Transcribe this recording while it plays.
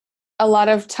a lot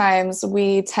of times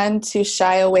we tend to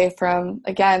shy away from,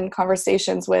 again,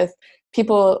 conversations with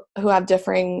people who have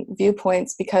differing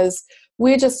viewpoints because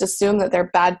we just assume that they're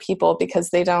bad people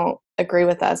because they don't agree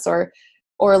with us, or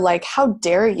like, how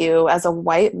dare you as a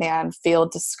white man feel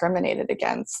discriminated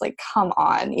against? Like, come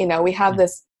on. We have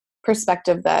this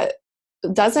perspective that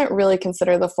doesn't really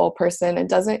consider the full person and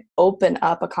doesn't open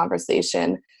up a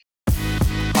conversation.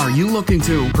 Are you looking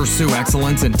to pursue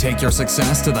excellence and take your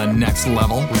success to the next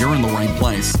level? You're in the right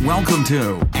place. Welcome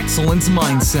to Excellence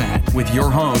Mindset with your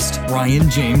host, Ryan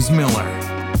James Miller.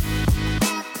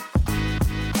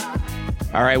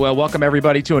 All right, well, welcome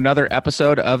everybody to another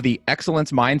episode of the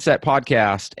Excellence Mindset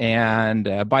podcast.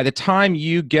 And by the time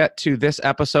you get to this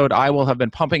episode, I will have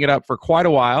been pumping it up for quite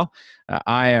a while.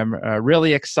 I am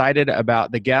really excited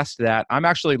about the guest that I'm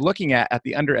actually looking at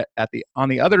on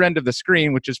the other end of the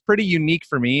screen, which is pretty unique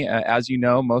for me. As you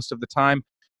know, most of the time,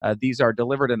 these are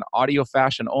delivered in audio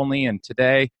fashion only. And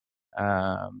today,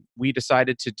 we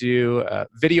decided to do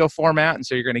video format. And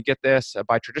so you're going to get this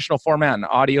by traditional format and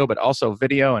audio, but also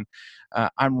video. And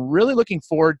I'm really looking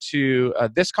forward to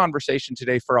this conversation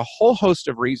today for a whole host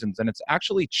of reasons. And it's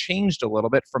actually changed a little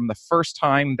bit from the first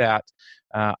time that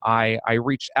I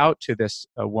reached out to this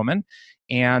woman.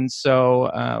 And so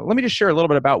let me just share a little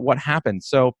bit about what happened.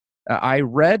 So I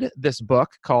read this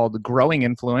book called Growing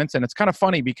Influence, and it's kind of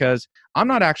funny because I'm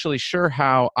not actually sure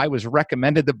how I was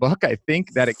recommended the book. I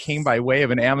think that it came by way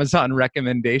of an Amazon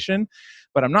recommendation,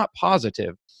 but I'm not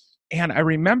positive. And I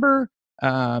remember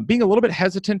being a little bit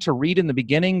hesitant to read in the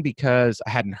beginning because I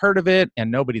hadn't heard of it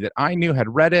and nobody that I knew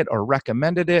had read it or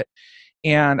recommended it.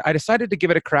 And I decided to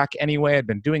give it a crack anyway. I'd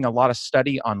been doing a lot of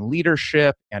study on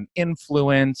leadership and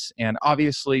influence, and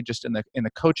obviously just in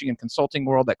the coaching and consulting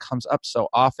world that comes up so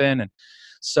often. And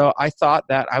so I thought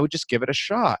that I would just give it a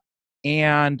shot.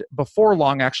 And before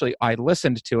long, actually, I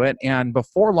listened to it. And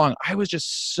before long, I was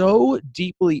just so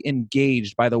deeply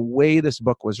engaged by the way this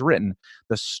book was written.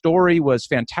 The story was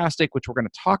fantastic, which we're going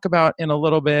to talk about in a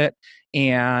little bit.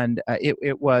 And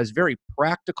it was very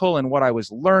practical in what I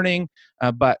was learning,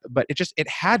 but it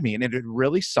had me, and it had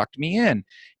really sucked me in.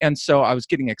 And so I was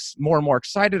getting more and more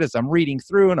excited as I'm reading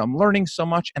through, and I'm learning so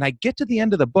much. And I get to the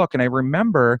end of the book, and I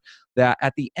remember that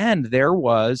at the end there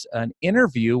was an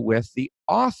interview with the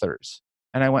authors,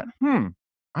 and I went, I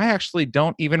actually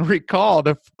don't even recall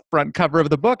the front cover of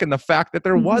the book and the fact that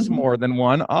there was more than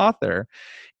one author.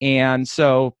 And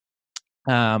so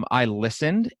I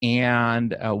listened,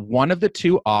 and one of the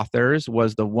two authors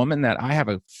was the woman that I have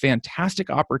a fantastic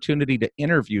opportunity to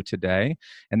interview today,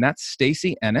 and that's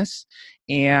Stacy Ennis.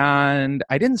 And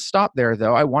I didn't stop there,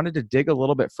 though. I wanted to dig a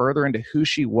little bit further into who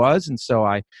she was, and so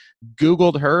I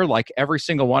Googled her like every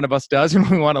single one of us does when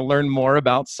we want to learn more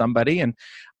about somebody. And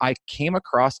I came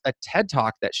across a TED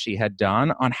Talk that she had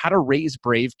done on how to raise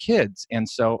brave kids. And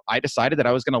so I decided that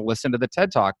I was going to listen to the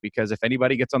TED Talk because if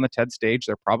anybody gets on the TED stage,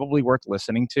 they're probably worth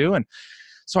listening to. And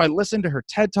so I listened to her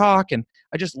TED Talk, and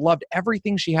I just loved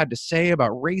everything she had to say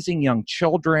about raising young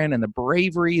children and the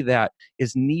bravery that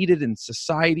is needed in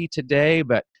society today,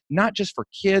 but not just for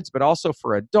kids, but also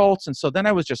for adults. And so then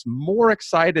I was just more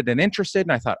excited and interested.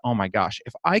 And I thought, oh my gosh,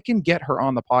 if I can get her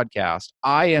on the podcast,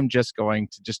 I am just going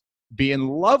to just be in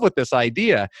love with this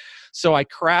idea. So I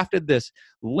crafted this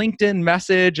LinkedIn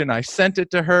message and I sent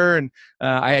it to her, and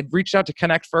I had reached out to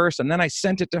connect first, and then I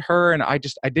sent it to her, and I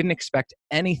didn't expect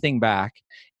anything back.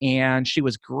 And she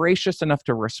was gracious enough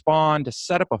to respond, to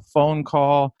set up a phone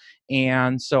call.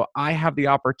 And so I have the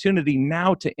opportunity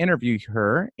now to interview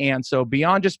her. And so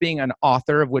beyond just being an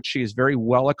author, of which she is very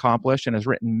well accomplished and has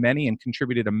written many and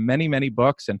contributed to many, many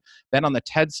books and been on the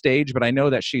TED stage, but I know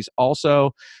that she's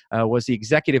also was the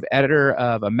executive editor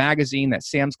of a magazine that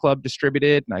Sam's Club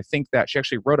distributed. And I think that she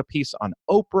actually wrote a piece on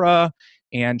Oprah,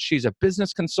 and she's a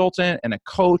business consultant and a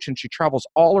coach, and she travels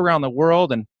all around the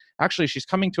world. And actually, she's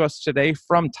coming to us today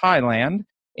from Thailand.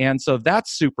 And so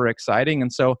that's super exciting.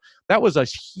 And so that was a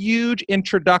huge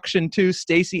introduction to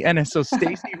Stacy Ennis. So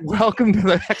Stacy, welcome to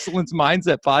the Excellence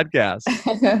Mindset podcast.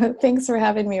 Thanks for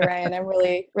having me, Ryan. I'm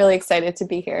really, really excited to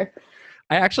be here.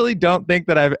 I actually don't think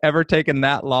that I've ever taken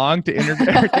that long to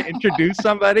introduce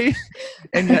somebody.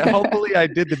 And yet hopefully I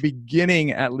did the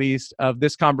beginning, at least, of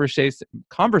this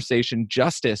conversation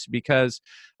justice because,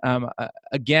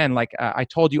 again, like I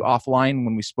told you offline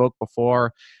when we spoke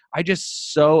before, I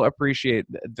just so appreciate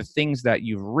the things that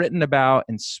you've written about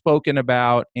and spoken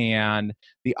about, and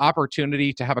the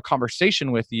opportunity to have a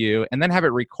conversation with you and then have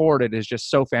it recorded is just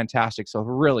so fantastic. So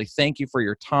really, thank you for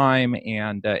your time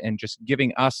and just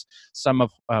giving us some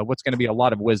of what's going to be a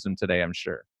lot of wisdom today, I'm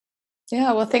sure.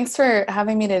 Yeah, well, thanks for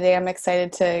having me today. I'm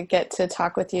excited to get to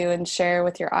talk with you and share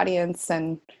with your audience.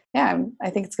 And I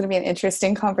think it's going to be an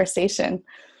interesting conversation.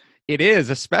 It is,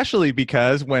 especially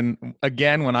because when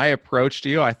I approached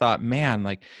you, I thought, man,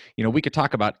 like, we could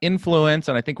talk about influence,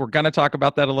 and I think we're going to talk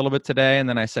about that a little bit today. And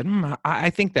then I said, I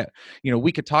think that,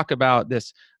 we could talk about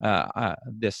this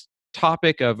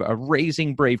topic of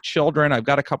raising brave children. I've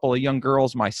got a couple of young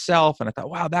girls myself, and I thought,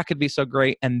 wow, that could be so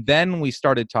great. And then we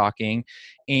started talking,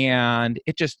 and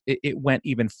it went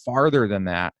even farther than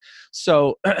that.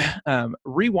 So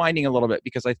rewinding a little bit,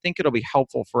 because I think it'll be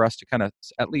helpful for us to kind of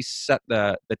at least set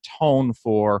the tone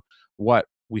for what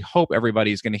we hope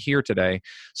everybody's going to hear today.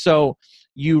 So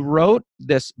you wrote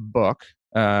this book,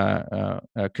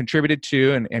 contributed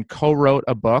to and co-wrote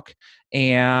a book.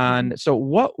 And so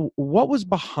what was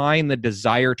behind the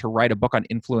desire to write a book on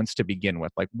influence to begin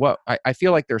with? Like, I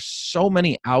feel like there's so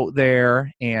many out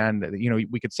there, and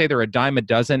we could say they're a dime a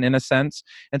dozen in a sense.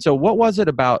 And so what was it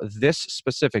about this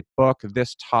specific book,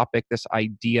 this topic, this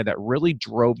idea that really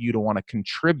drove you to want to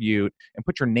contribute and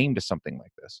put your name to something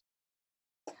like this?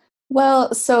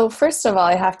 Well, so first of all,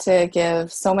 I have to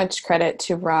give so much credit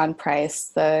to Ron Price,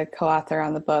 the co-author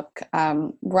on the book.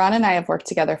 Ron and I have worked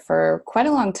together for quite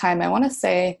a long time. I want to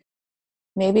say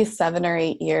maybe 7 or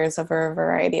 8 years over a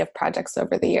variety of projects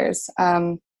over the years.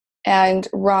 And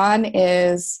Ron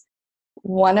is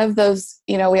one of those,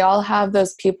 we all have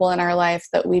those people in our life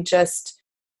that we just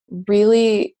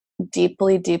really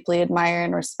deeply, deeply admire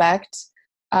and respect.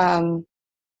 And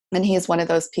he's one of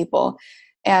those people.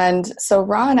 And so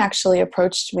Ron actually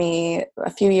approached me a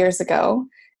few years ago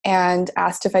and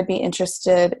asked if I'd be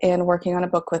interested in working on a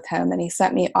book with him. And he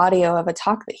sent me audio of a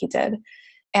talk that he did.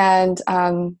 And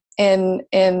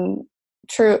in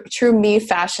true me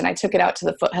fashion, I took it out to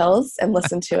the foothills and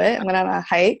listened to it. I went on a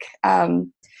hike.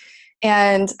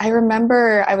 And I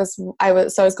remember I was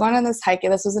going on this hike,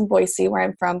 and this was in Boise, where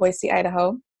I'm from, Boise,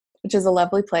 Idaho, which is a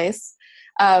lovely place.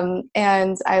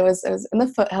 And I was in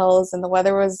the foothills, and the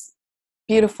weather was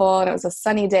beautiful, and it was a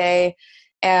sunny day,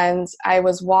 and I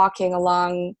was walking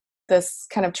along this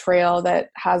kind of trail that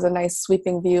has a nice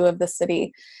sweeping view of the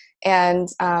city. And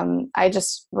I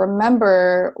just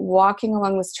remember walking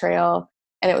along this trail,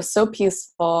 and it was so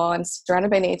peaceful and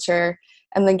surrounded by nature,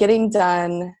 and then getting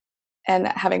done and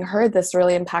having heard this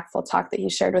really impactful talk that he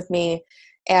shared with me.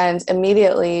 And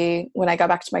immediately when I got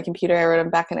back to my computer, I wrote him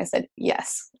back and I said,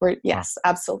 yes,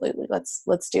 absolutely.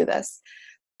 Let's do this.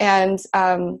 And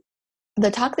the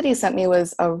talk that he sent me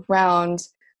was around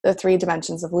the 3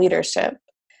 dimensions of leadership.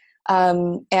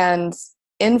 And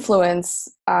influence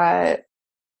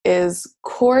is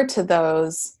core to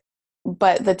those,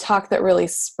 but the talk that really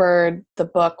spurred the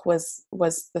book was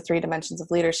the 3 dimensions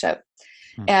of leadership.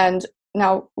 And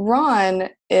now Ron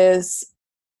is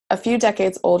a few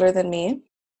decades older than me.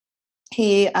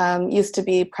 He used to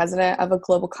be president of a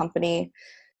global company.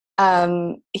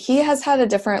 He has had a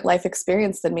different life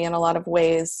experience than me in a lot of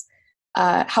ways.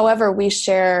 However, we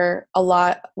have a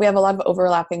lot of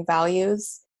overlapping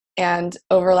values and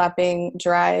overlapping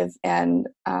drive and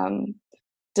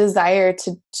desire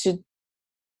to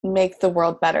make the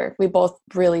world better. We both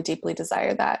really deeply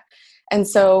desire that. And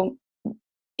so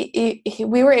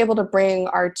we were able to bring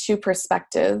our 2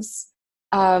 perspectives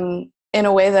in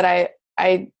a way that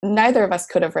neither of us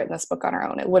could have written this book on our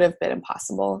own. It would have been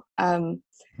impossible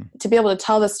to be able to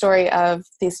tell the story of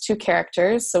these 2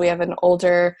 characters. So we have an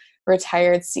older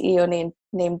retired CEO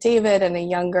named David, and a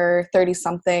younger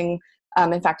 30-something,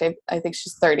 in fact, I think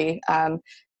she's 30,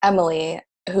 Emily,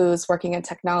 who's working in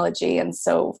technology. And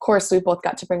so, of course, we both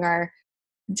got to bring our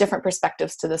different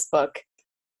perspectives to this book.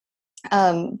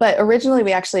 But originally,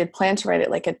 we actually had planned to write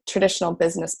it like a traditional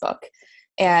business book.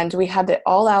 And we had it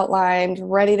all outlined,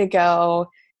 ready to go.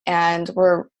 And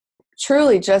we're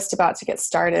truly just about to get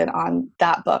started on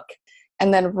that book.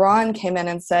 And then Ron came in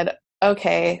and said,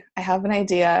 okay, I have an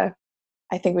idea.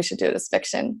 I think we should do it as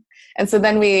fiction. And so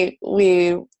then we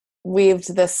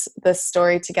weaved this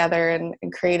story together and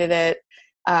created it.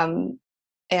 And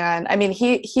I mean,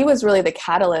 he was really the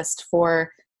catalyst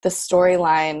for the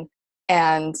storyline.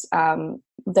 And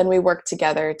then we worked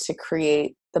together to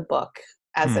create the book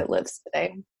as it lives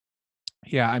today.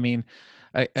 Yeah, I mean,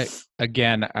 I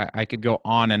could go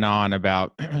on and on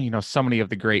about so many of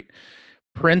the great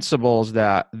principles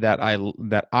that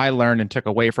I learned and took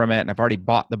away from it. And I've already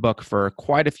bought the book for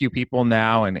quite a few people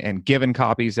now and given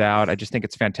copies out. I just think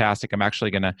it's fantastic. I'm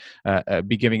actually going to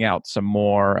be giving out some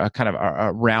more kind of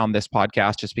around this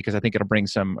podcast, just because I think it'll bring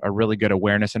a really good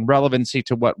awareness and relevancy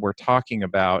to what we're talking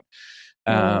about.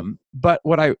 But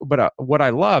what I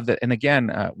love that, and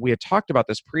again, we had talked about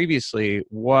this previously,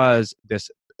 was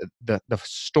the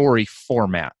story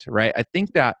format, right? I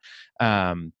think that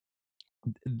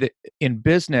in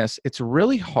business, it's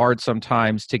really hard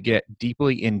sometimes to get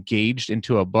deeply engaged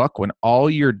into a book when all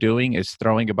you're doing is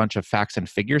throwing a bunch of facts and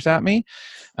figures at me,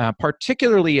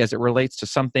 particularly as it relates to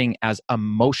something as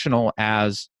emotional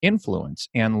as influence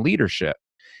and leadership.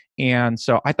 And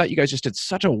so I thought you guys just did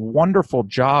such a wonderful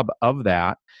job of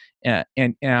that.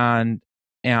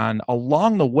 And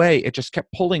along the way, it just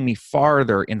kept pulling me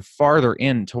farther and farther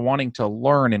into wanting to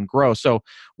learn and grow. So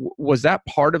was that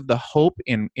part of the hope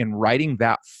in writing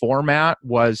that format,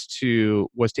 was to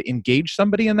engage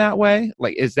somebody in that way?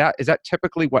 Like, is that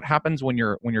typically what happens when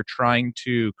you're trying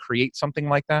to create something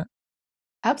like that?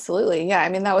 Absolutely. Yeah. I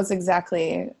mean, that was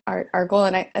exactly our goal.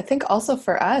 And I think also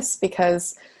for us,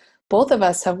 because both of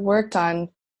us have worked on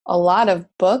a lot of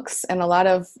books and a lot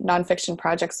of nonfiction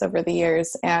projects over the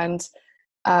years. And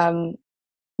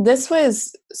this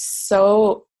was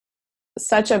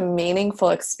such a meaningful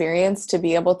experience to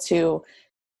be able to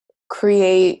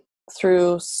create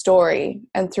through story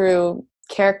and through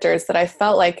characters that I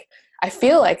feel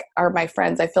like are my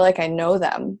friends. I feel like I know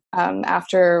them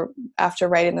after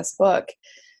writing this book.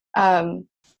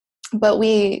 But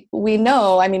we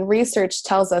know, I mean, research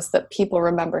tells us that people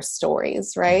remember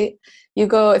stories, right?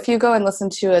 If you go and listen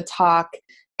to a talk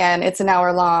and it's an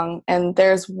hour long and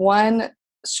there's one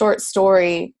short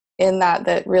story in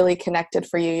that really connected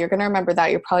for you, you're going to remember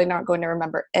that. You're probably not going to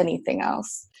remember anything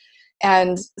else.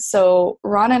 And so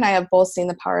Ron and I have both seen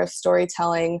the power of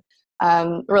storytelling.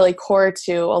 Really core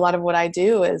to a lot of what I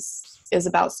do is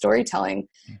about storytelling.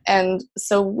 And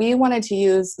so we wanted to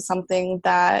use something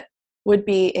that would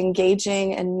be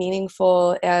engaging and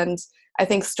meaningful. And I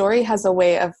think story has a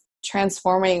way of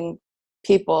transforming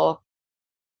people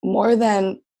more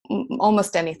than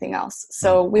almost anything else.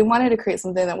 So we wanted to create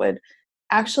something that would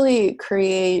actually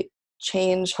create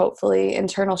change, hopefully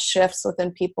internal shifts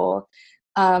within people,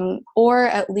 or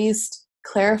at least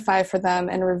clarify for them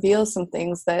and reveal some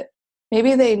things that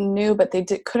maybe they knew, but they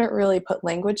couldn't really put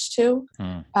language to.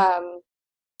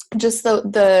 Just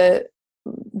the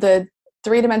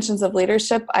three dimensions of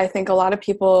leadership. I think I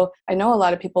know a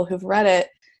lot of people who've read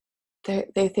it,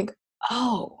 they think,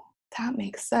 oh, that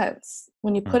makes sense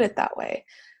when you put it that way.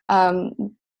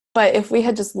 But if we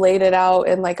had just laid it out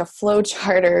in like a flow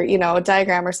chart or, a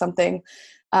diagram or something,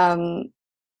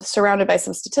 surrounded by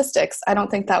some statistics, I don't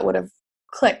think that would have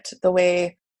clicked the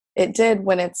way it did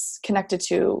when it's connected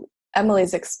to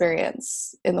Emily's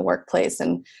experience in the workplace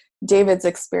and David's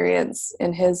experience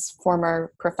in his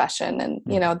former profession and,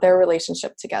 their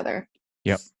relationship together.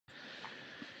 Yep.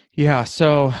 Yeah.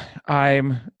 So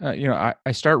I'm,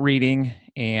 I start reading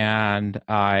and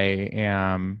I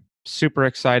am super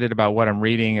excited about what I'm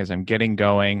reading as I'm getting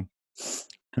going.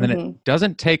 And then it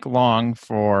doesn't take long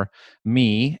for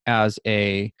me as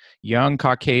a young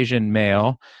Caucasian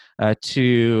male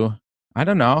to, I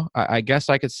don't know, I guess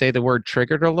I could say the word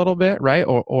triggered a little bit, right?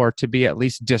 Or to be at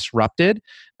least disrupted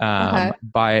by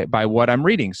what I'm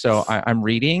reading. So I'm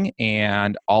reading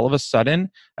and all of a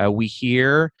sudden we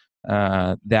hear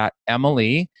that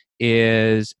Emily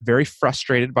is very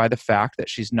frustrated by the fact that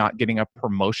she's not getting a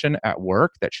promotion at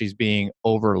work, that she's being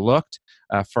overlooked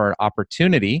for an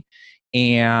opportunity.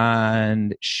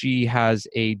 And she has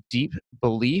a deep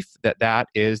belief that that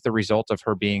is the result of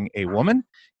her being a woman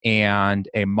and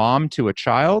a mom to a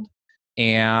child.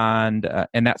 And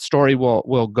that story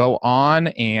will go on,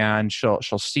 and she'll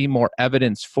see more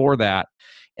evidence for that.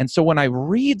 And so when I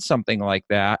read something like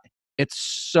that, it's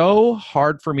so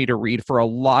hard for me to read for a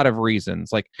lot of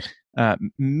reasons. Like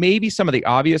maybe some of the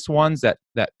obvious ones that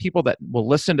people that will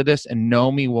listen to this and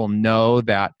know me will know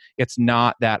that it's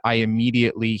not that I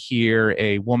immediately hear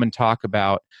a woman talk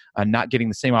about not getting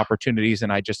the same opportunities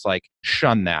and I just like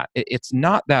shun that. It's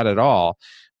not that at all.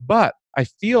 But I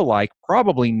feel like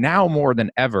probably now more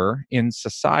than ever in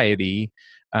society,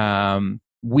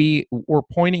 we're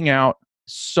pointing out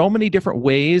so many different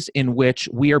ways in which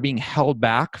we are being held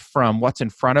back from what's in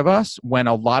front of us, when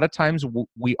a lot of times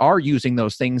we are using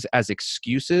those things as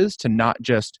excuses to not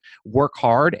just work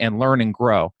hard and learn and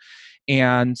grow.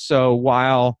 And so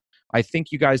while I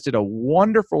think you guys did a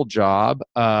wonderful job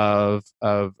of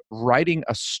writing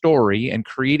a story and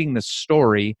creating the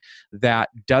story that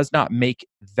does not make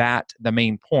that the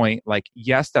main point, like,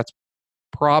 yes, that's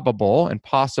probable and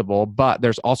possible, but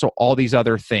there's also all these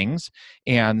other things.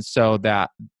 And so that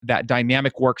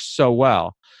dynamic works so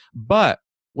well. But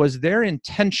was there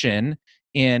intention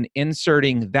in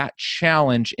inserting that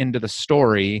challenge into the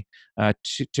story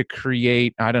to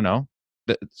create, I don't know,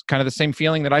 kind of the same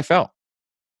feeling that I felt?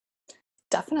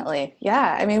 Definitely.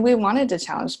 Yeah. I mean, we wanted to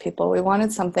challenge people. We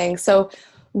wanted something. So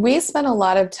we spent a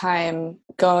lot of time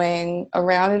going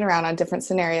around and around on different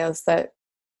scenarios that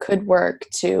could work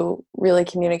to really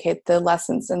communicate the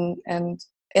lessons and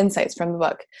insights from the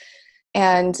book.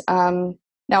 And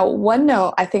now, one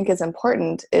note I think is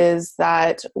important is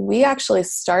that we actually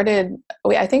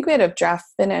I think we had a draft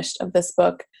finished of this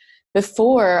book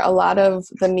before a lot of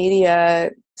the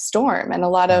media storm and a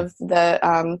lot of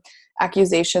the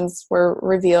accusations were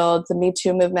revealed. The Me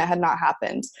Too movement had not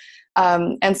happened.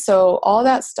 And so all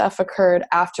that stuff occurred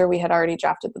after we had already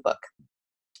drafted the book.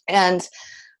 And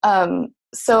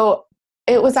so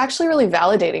it was actually really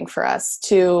validating for us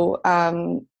to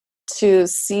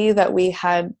see that we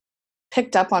had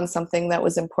picked up on something that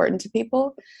was important to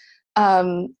people.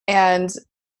 And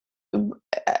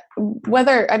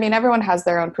whether, I mean, everyone has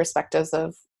their own perspectives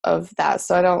of that.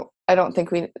 So I don't think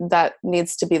that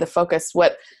needs to be the focus.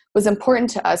 What was important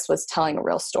to us was telling a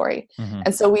real story. Mm-hmm.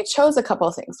 And so we chose a couple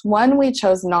of things. One, we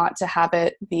chose not to have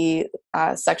it be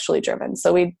sexually driven.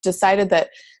 So we decided that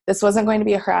this wasn't going to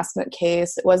be a harassment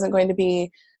case. It wasn't going to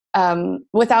be,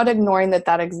 without ignoring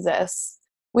that exists.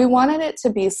 We wanted it to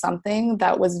be something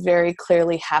that was very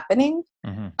clearly happening,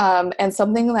 and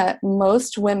something that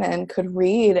most women could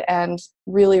read and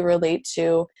really relate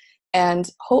to, and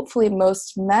hopefully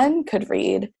most men could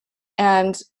read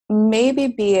and maybe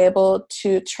be able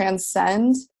to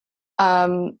transcend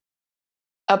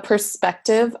a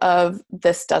perspective of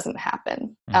this doesn't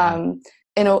happen, and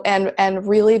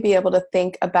really be able to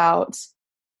think about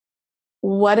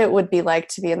what it would be like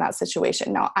to be in that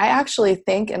situation. Now, I actually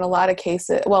think in a lot of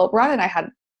cases, well, Ron and I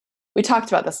we talked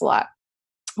about this a lot.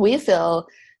 We feel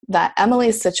that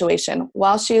Emily's situation,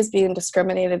 while she is being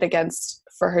discriminated against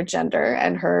for her gender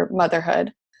and her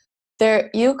motherhood,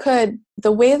 the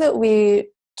way that we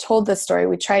told this story,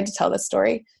 we tried to tell this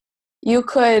story, you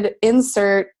could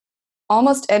insert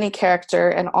almost any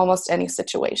character in almost any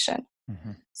situation.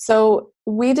 Mm-hmm. So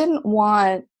we didn't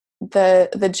want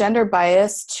the gender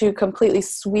bias to completely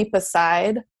sweep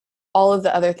aside all of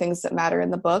the other things that matter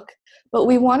in the book, but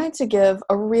we wanted to give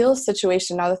a real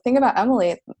situation. Now, the thing about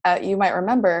Emily, you might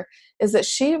remember, is that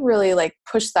she really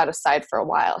pushed that aside for a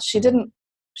while. She didn't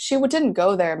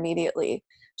go there immediately.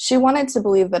 She wanted to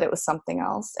believe that it was something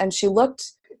else, and she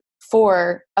looked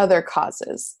for other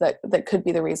causes that could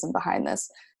be the reason behind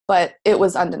this, but it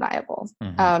was undeniable.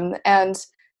 Mm-hmm.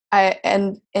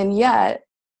 And yet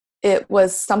it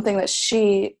was something that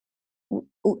she,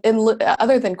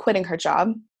 other than quitting her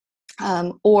job,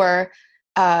 or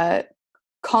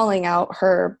calling out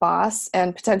her boss,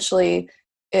 and potentially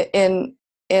in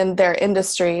their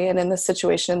industry and in the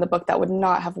situation in the book that would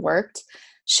not have worked,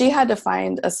 she had to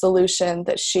find a solution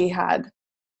that she had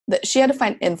to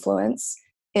find influence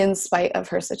in spite of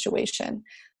her situation.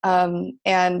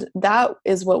 And that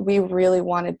is what we really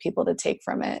wanted people to take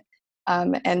from it,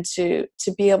 and to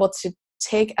be able to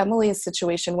take Emily's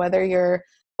situation, whether you're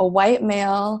a white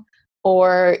male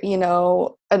or,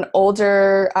 an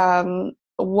older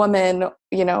woman,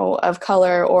 of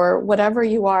color, or whatever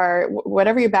you are,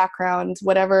 whatever your background,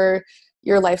 whatever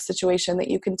your life situation, that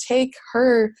you can take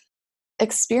her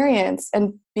experience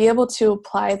and be able to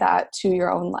apply that to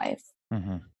your own life.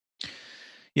 Mm-hmm.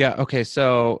 Yeah. Okay.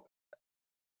 So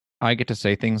I get to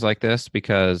say things like this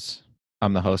because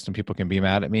I'm the host and people can be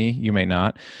mad at me. You may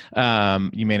not.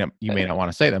 You may not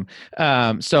want to say them.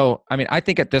 So, I mean, I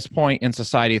think at this point in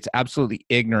society, it's absolutely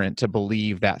ignorant to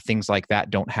believe that things like that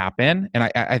don't happen. And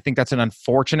I think that's an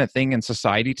unfortunate thing in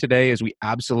society today, is we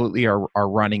absolutely are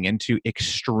running into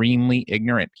extremely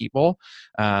ignorant people.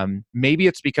 Maybe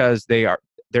it's because they're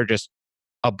just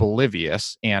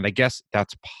oblivious, and I guess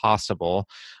that's possible.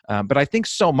 But I think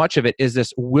so much of it is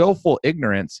this willful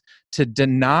ignorance to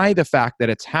deny the fact that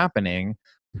it's happening,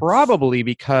 probably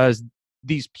because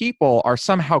these people are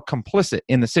somehow complicit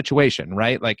in the situation,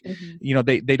 right?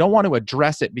 They don't want to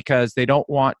address it because they don't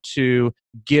want to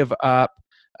give up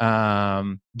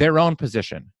their own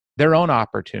position, their own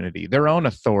opportunity, their own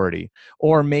authority,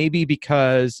 or maybe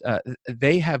because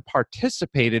they have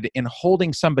participated in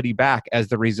holding somebody back as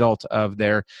the result of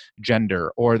their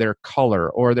gender or their color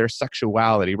or their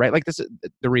sexuality, right?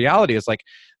 The reality is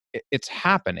it's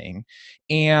happening.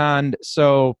 And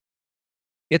so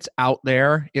it's out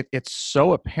there. It's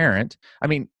so apparent. I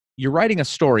mean, you're writing a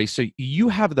story, so you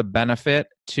have the benefit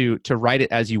to write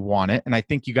it as you want it, and I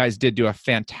think you guys did do a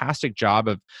fantastic job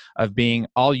of being,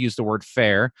 I'll use the word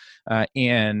fair,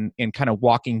 in kind of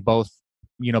walking both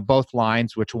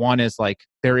lines, which one is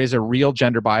there is a real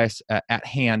gender bias at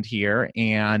hand here,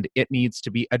 and it needs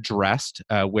to be addressed,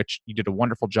 which you did a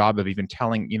wonderful job of even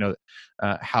telling,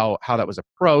 how that was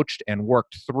approached and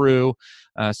worked through.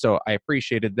 So I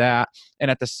appreciated that. And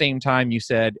at the same time, you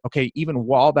said, okay, even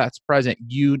while that's present,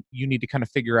 you need to kind of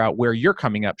figure out where you're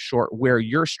coming up short, where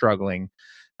you're struggling.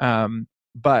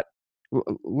 But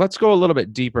let's go a little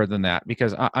bit deeper than that,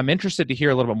 because I'm interested to hear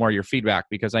a little bit more of your feedback,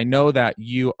 because I know that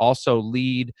you also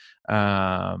lead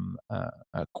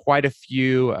quite a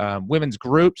few women's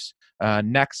groups.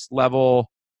 Next Level,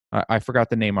 I forgot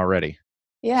the name already.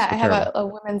 Yeah, So I have terrible. a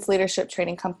women's leadership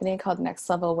training company called Next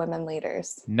Level Women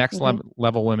Leaders. Next Hmm.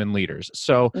 level women leaders.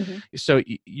 So, Hmm.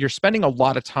 you're spending a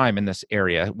lot of time in this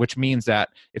area, which means that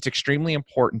it's extremely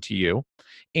important to you.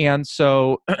 And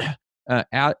so,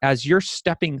 as you're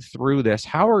stepping through this,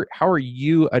 how are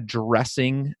you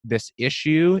addressing this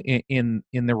issue in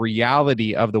the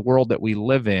reality of the world that we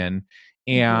live in,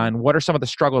 Hmm. and what are some of the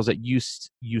struggles that you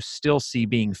still see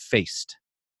being faced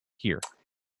here?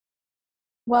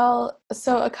 Well,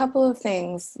 so a couple of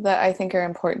things that I think are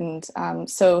important.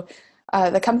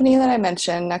 The company that I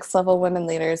mentioned, Next Level Women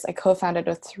Leaders, I co-founded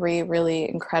with three really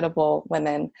incredible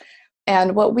women.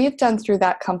 And what we've done through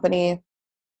that company,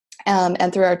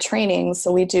 and through our trainings,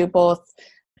 so we do both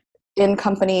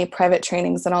in-company private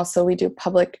trainings, and also we do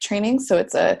public trainings. So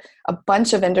it's a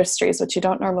bunch of industries, which you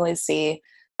don't normally see,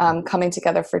 coming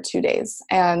together for 2 days.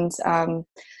 And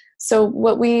so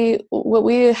what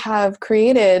we have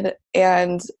created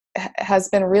and has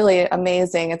been really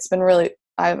amazing. It's been really,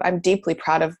 I'm deeply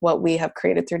proud of what we have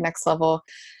created through Next Level,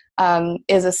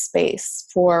 is a space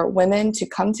for women to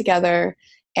come together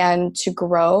and to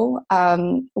grow.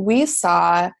 We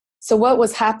saw, so what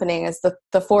was happening is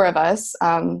the four of us,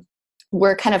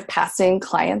 we're kind of passing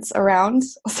clients around.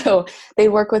 So they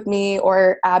work with me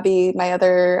or Abby, my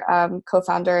other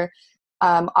co-founder.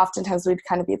 Oftentimes we'd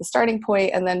kind of be the starting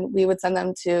point, and then we would send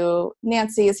them to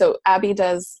Nancy. So Abby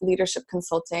does leadership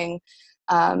consulting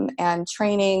and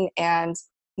training, and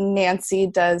Nancy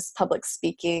does public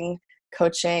speaking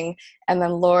coaching, and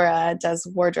then Laura does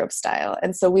wardrobe style.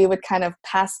 And so we would kind of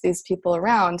pass these people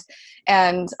around,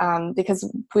 and because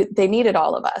they needed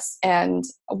all of us. And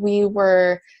we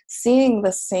were seeing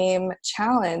the same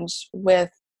challenge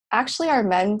with actually our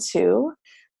men too,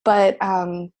 but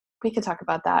we could talk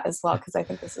about that as well, because I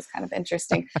think this is kind of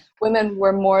interesting. Women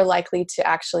were more likely to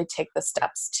actually take the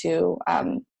steps to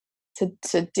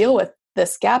deal with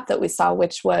this gap that we saw,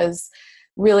 which was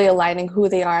really aligning who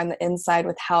they are on the inside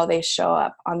with how they show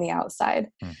up on the outside.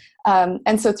 Hmm.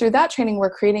 And so through that training, we're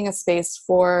creating a space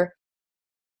for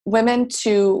women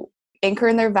to anchor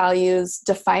in their values,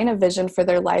 define a vision for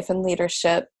their life and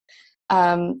leadership,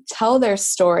 tell their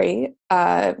story,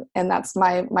 and that's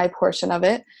my portion of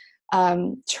it.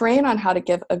 Train on how to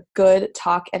give a good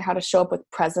talk and how to show up with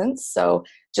presence. So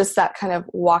just that kind of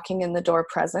walking in the door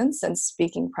presence and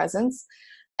speaking presence,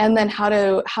 and then how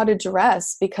to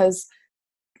dress, because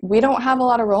we don't have a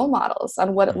lot of role models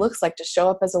on what it looks like to show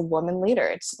up as a woman leader.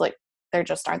 It's like there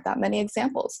just aren't that many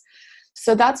examples.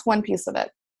 So that's one piece of it.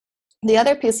 The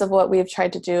other piece of what we've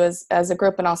tried to do is, as a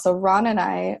group, and also Ron and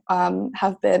I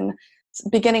have been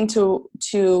beginning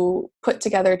to put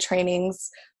together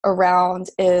trainings around,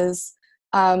 is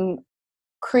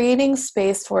creating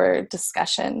space for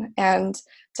discussion and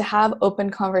to have open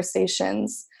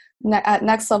conversations. At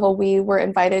Next Level, we were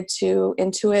invited to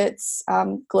Intuit's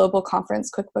global conference,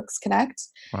 QuickBooks Connect,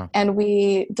 Wow. and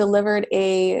we delivered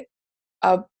a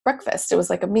breakfast. It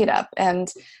was like a meetup,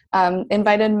 and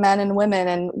invited men and women,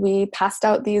 and we passed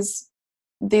out these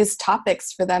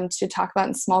topics for them to talk about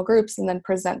in small groups and then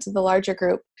present to the larger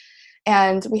group.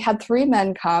 And we had three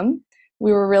men come.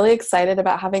 We were really excited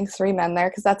about having three men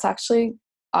there, because that's actually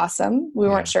awesome. We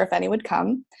weren't Yeah. sure if any would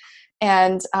come.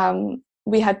 And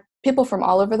we had people from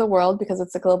all over the world, because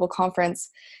it's a global conference,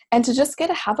 and to just get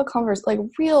to have a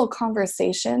real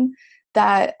conversation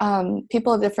that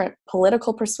people of different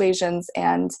political persuasions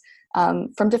and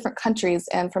from different countries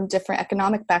and from different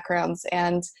economic backgrounds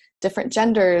and different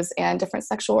genders and different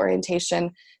sexual orientation,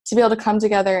 to be able to come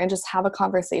together and just have a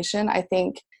conversation, I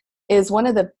think is one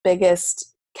of the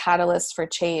biggest catalysts for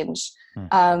change.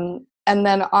 And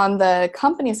then on the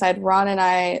company side, Ron and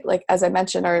I, like, as I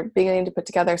mentioned, are beginning to put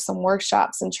together some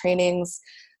workshops and trainings.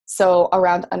 So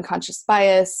around unconscious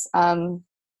bias,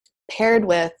 paired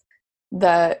with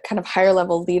the kind of higher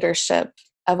level leadership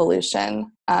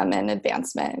evolution, and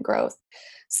advancement and growth.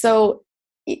 So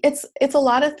it's a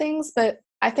lot of things, but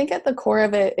I think at the core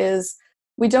of it is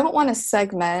we don't want to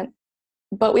segment,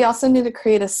 but we also need to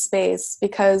create a space,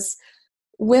 because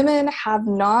women have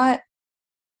not,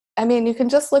 I mean, you can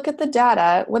just look at the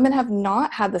data. Women have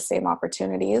not had the same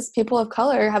opportunities. People of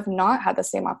color have not had the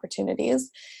same opportunities.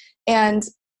 And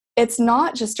it's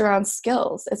not just around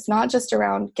skills. It's not just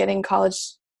around getting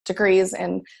college degrees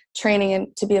and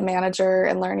training to be a manager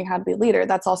and learning how to be a leader.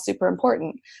 That's all super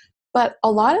important. But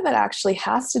a lot of it actually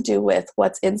has to do with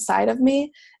what's inside of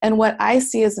me and what I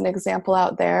see as an example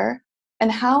out there,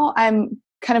 and how I'm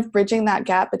kind of bridging that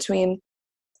gap between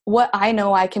what I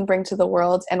know I can bring to the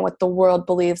world and what the world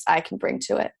believes I can bring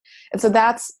to it. And so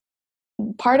that's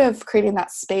part of creating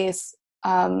that space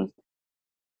to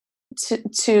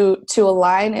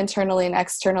align internally and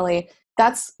externally.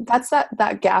 That's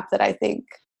that gap that I think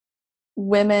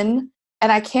women,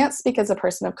 and I can't speak as a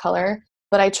person of color,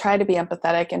 but I try to be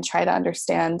empathetic and try to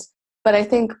understand. But I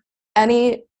think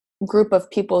any group of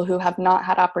people who have not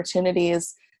had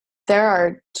opportunities, there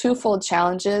are twofold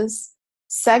challenges.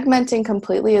 Segmenting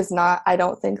completely is not, I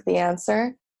don't think, the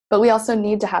answer, but we also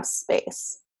need to have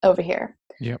space over here.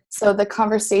 Yep. So the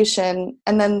conversation,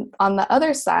 and then on the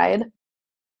other side,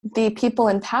 the people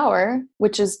in power,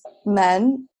 which is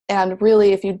men, and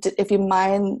really if you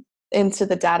mine into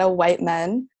the data, white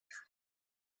men,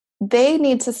 they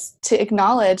need to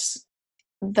acknowledge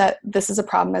that this is a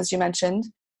problem, as you mentioned,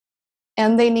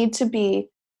 and they need to be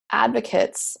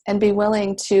advocates and be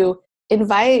willing to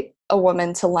invite a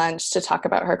woman to lunch to talk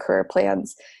about her career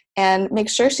plans and make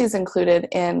sure she's included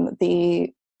in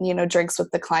the, drinks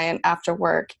with the client after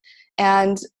work,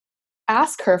 and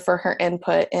ask her for her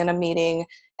input in a meeting.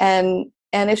 And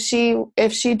if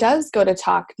she does go to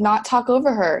talk, not talk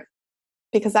over her,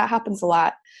 because that happens a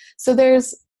lot. So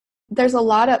there's a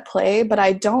lot at play, but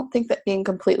I don't think that being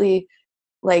completely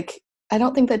I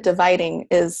don't think that dividing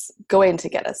is going to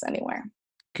get us anywhere.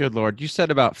 Good Lord. You said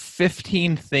about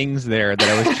 15 things there that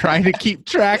I was trying to keep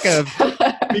track of,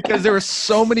 because there were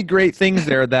so many great things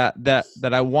there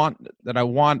that I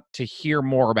want to hear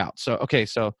more about. So, okay,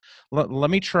 so let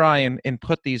me try and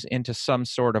put these into some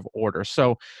sort of order.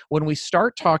 So when we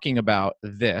start talking about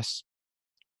this,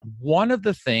 one of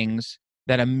the things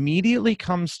that immediately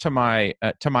comes to my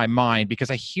mind,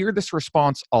 because I hear this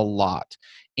response a lot,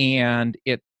 and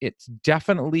it's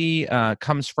definitely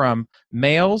comes from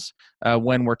males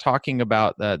when we're talking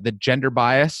about the gender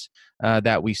bias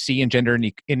that we see in gender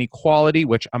inequality,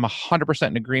 which I'm 100%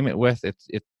 in agreement with.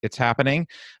 It's happening,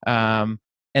 and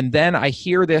then I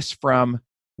hear this from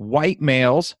white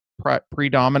males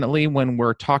predominantly when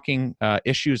we're talking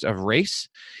issues of race.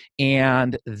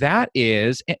 And that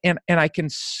is, and I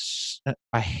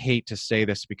hate to say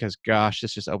this because, gosh,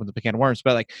 this just opens up a can of worms,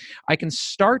 but I can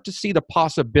start to see the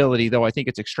possibility, though I think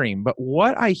it's extreme. But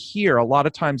what I hear a lot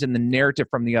of times in the narrative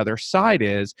from the other side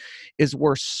is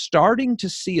we're starting to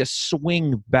see a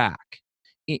swing back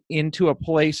into a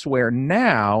place where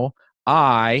now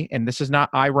and this is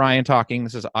not I, Ryan, talking,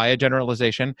 this is I, a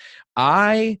generalization,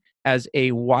 I, as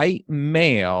a white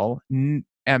male,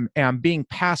 am being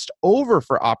passed over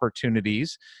for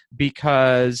opportunities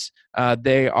because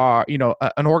they are,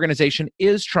 an organization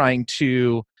is trying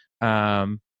to,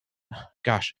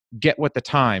 get with the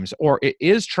times, or it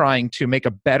is trying to make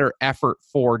a better effort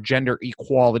for gender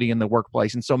equality in the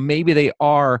workplace. And so maybe they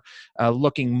are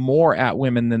looking more at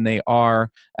women than they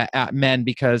are at men,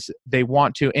 because they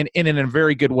want to, and in a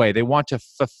very good way, they want to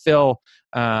fulfill,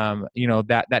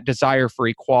 that desire for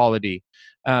equality.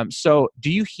 So do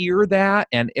you hear that?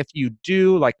 And if you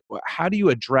do, how do you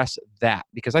address that?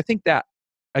 Because I think that,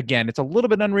 again, it's a little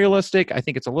bit unrealistic. I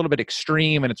think it's a little bit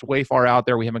extreme, and it's way far out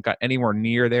there. We haven't got anywhere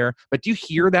near there. But do you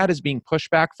hear that as being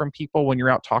pushback from people when you're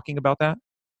out talking about that?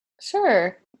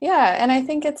 Sure. Yeah. And I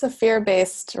think it's a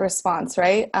fear-based response,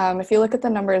 right? If you look at the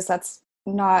numbers, that's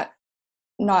not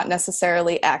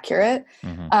necessarily accurate.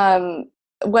 Mm-hmm.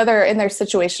 Whether in their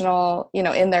situational,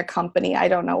 in their company, I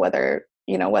don't know whether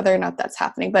or not that's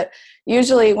happening. But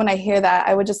usually when I hear that,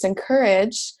 I would just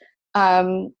encourage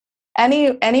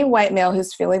any white male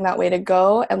who's feeling that way to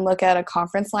go and look at a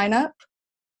conference lineup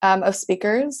of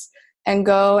speakers, and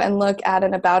go and look at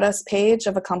an About Us page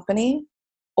of a company,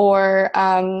 or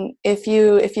if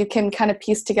you can kind of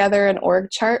piece together an org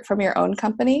chart from your own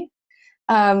company.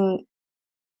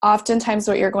 Oftentimes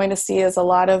what you're going to see is a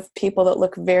lot of people that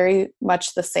look very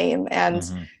much the same, and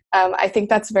Mm-hmm. I think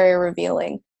that's very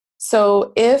revealing.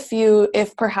 So if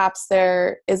perhaps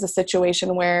there is a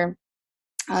situation where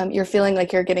you're feeling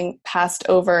like you're getting passed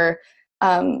over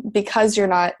because you're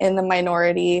not in the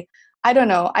minority, I don't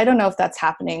know if that's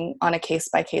happening on a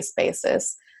case-by-case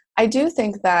basis. I do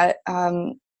think that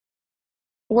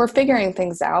we're figuring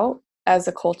things out as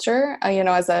a culture,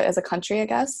 as a country, I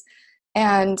guess,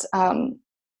 and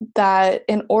that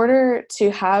in order to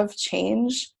have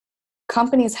change,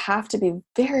 companies have to be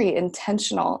very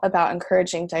intentional about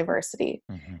encouraging diversity.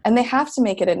 Mm-hmm. And they have to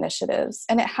make it initiatives,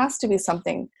 and it has to be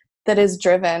something that is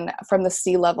driven from the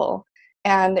C-level.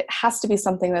 And it has to be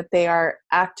something that they are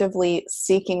actively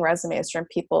seeking resumes from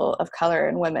people of color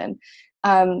and women.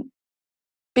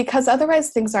 Because otherwise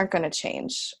things aren't going to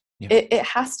change. Yeah. It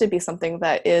has to be something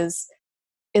that is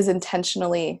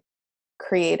intentionally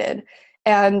created.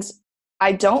 And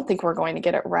I don't think we're going to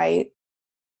get it right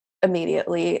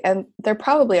immediately. And there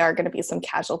probably are going to be some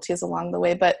casualties along the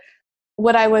way. But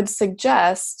what I would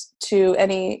suggest to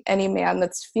any man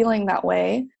that's feeling that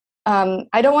way,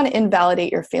 I don't want to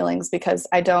invalidate your feelings because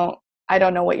I don't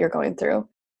know what you're going through.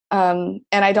 And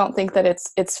I don't think that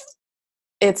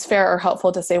it's fair or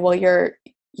helpful to say, well,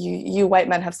 you white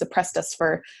men have suppressed us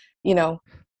for,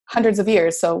 hundreds of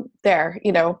years. So there,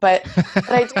 but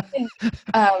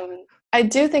I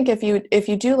do think if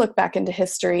you do look back into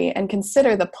history and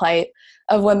consider the plight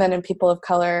of women and people of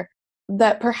color,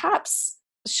 that perhaps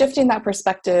shifting that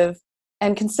perspective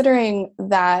and considering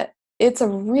that it's a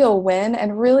real win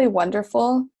and really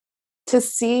wonderful to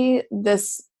see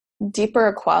this deeper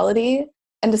equality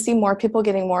and to see more people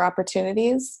getting more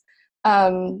opportunities.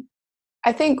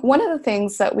 I think one of the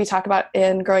things that we talk about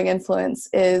in Growing Influence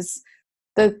is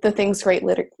the things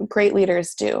great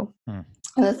leaders do. And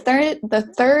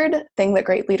the third thing that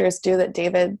great leaders do that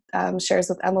David shares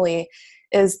with Emily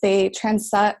is they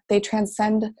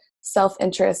transcend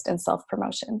self-interest and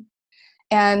self-promotion.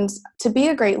 And to be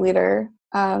a great leader,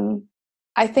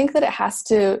 I think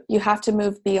that you have to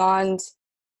move beyond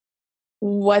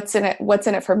what's in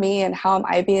it for me and how am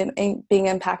I being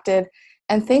impacted,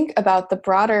 and think about the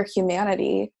broader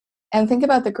humanity and think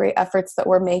about the great efforts that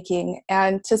we're making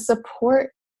and to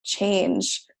support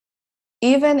change.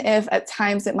 Even if at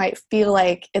times it might feel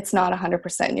like it's not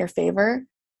 100% in your favor,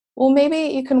 well,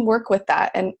 maybe you can work with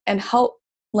that and help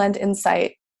lend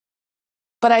insight.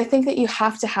 But I think that you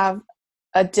have to have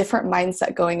a different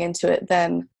mindset going into it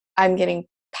than I'm getting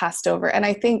passed over. And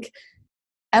I think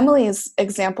Emily's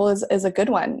example is a good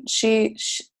one.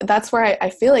 That's where I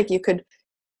feel like you could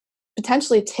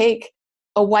potentially take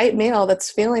a white male that's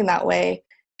feeling that way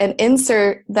and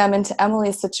insert them into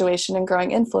Emily's situation and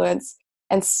Growing Influence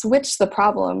and switch the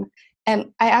problem.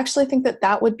 And I actually think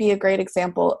that would be a great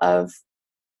example of,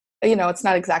 it's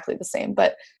not exactly the same,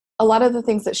 but a lot of the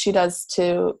things that she does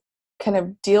to kind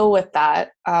of deal with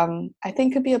that, I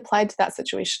think could be applied to that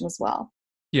situation as well.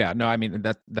 Yeah, no, I mean,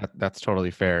 that's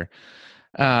totally fair.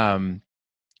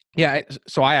 Yeah,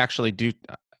 so I actually do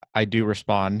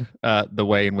respond the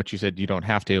way in which you said you don't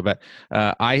have to, but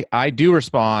I do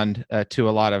respond to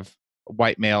a lot of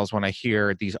white males when I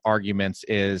hear these arguments.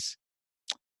 Is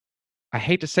I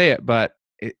hate to say it, but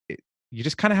you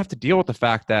just kind of have to deal with the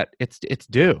fact that it's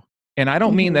due. And I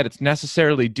don't mean that it's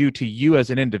necessarily due to you as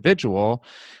an individual,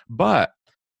 but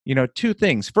two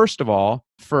things. First of all,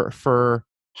 for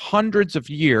hundreds of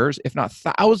years, if not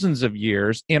thousands of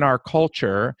years in our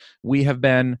culture, we have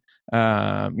been,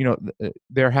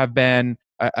 there have been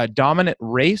a dominant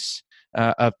race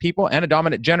of people and a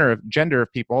dominant gender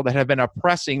of people that have been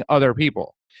oppressing other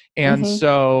people. And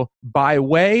so by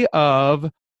way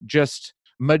of just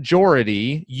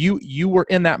majority, you were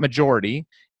in that majority.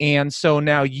 And so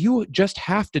now you just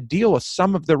have to deal with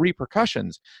some of the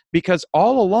repercussions, because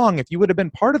all along, if you would have been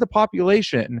part of the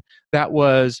population that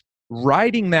was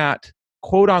riding that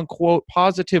quote unquote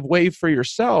positive wave for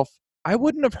yourself, I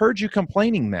wouldn't have heard you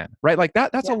complaining then, right? Like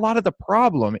that's a lot of the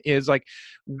problem is like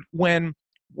when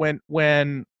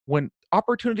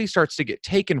opportunity starts to get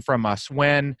taken from us,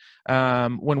 when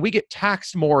we get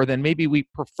taxed more than maybe we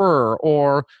prefer,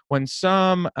 or when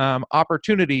some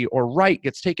opportunity or right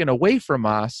gets taken away from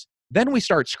us, then we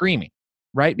start screaming,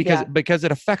 right? Because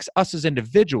it affects us as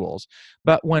individuals.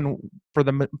 But when for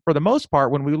the most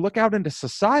part, when we look out into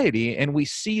society and we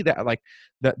see that like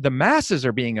the masses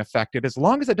are being affected, as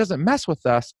long as it doesn't mess with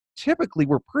us, typically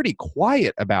we're pretty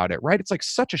quiet about it, right? It's like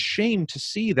such a shame to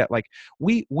see that like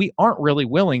we aren't really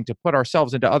willing to put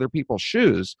ourselves into other people's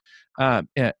shoes,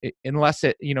 unless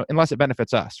it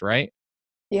benefits us, right?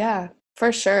 Yeah,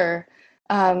 for sure.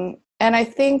 And I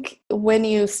think when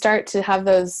you start to have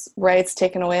those rights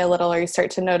taken away a little, or you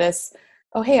start to notice,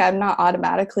 oh, hey, I'm not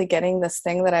automatically getting this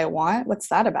thing that I want. What's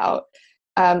that about?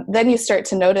 Then you start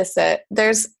to notice it.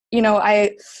 There's,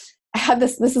 I had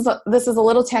this is a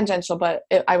little tangential, but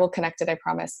I will connect it, I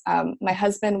promise. My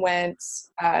husband went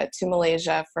to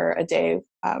Malaysia for a day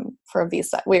for a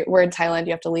visa. We're in Thailand.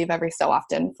 You have to leave every so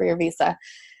often for your visa.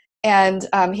 And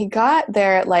he got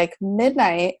there at like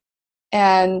midnight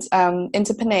and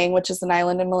into Penang, which is an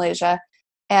island in Malaysia.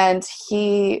 And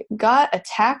he got a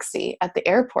taxi at the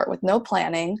airport with no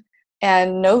planning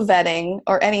and no vetting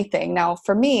or anything. Now,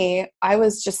 for me, I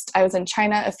was in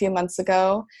China a few months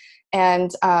ago,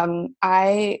 and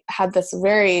I had this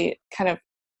very kind of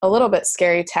a little bit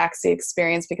scary taxi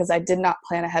experience because I did not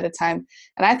plan ahead of time.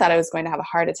 And I thought I was going to have a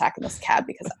heart attack in this cab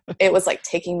because it was like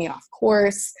taking me off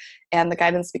course and the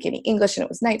guy didn't speak any English and it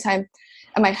was nighttime.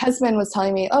 And my husband was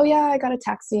telling me, oh yeah, I got a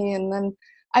taxi. And then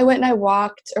I went and I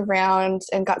walked around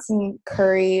and got some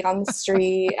curry on the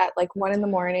street at like 1 a.m.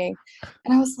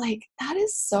 And I was like, that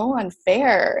is so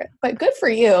unfair, but good for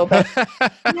you. But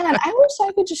man, I wish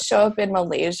I could just show up in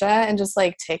Malaysia and just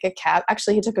like take a cab.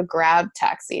 Actually, he took a Grab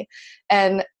taxi,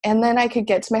 and then I could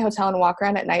get to my hotel and walk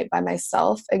around at night by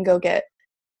myself and go get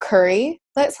curry.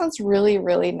 That sounds really,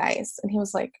 really nice. And he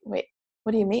was like, wait,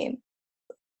 what do you mean?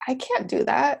 I can't do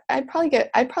that. I'd probably get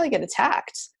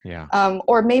attacked. Yeah.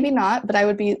 Or maybe not, but I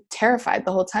would be terrified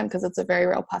the whole time because it's a very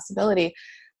real possibility.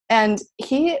 And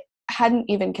he hadn't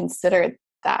even considered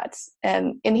that.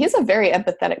 And he's a very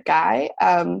empathetic guy,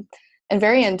 and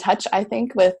very in touch, I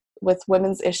think, with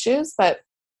women's issues. But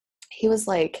he was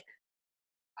like,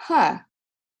 huh,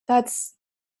 that's,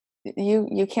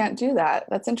 you can't do that.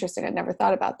 That's interesting. I never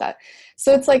thought about that.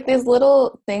 So it's like these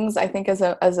little things, I think, as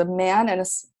a man, and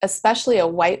especially a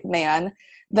white man,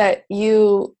 that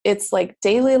it's like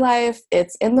daily life,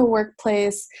 it's in the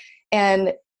workplace,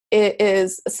 and it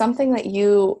is something that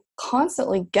you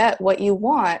constantly get what you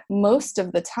want most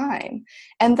of the time.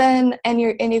 And then, and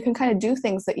you can kind of do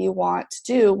things that you want to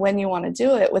do when you want to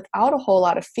do it without a whole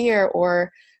lot of fear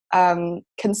or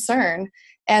concern.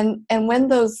 And when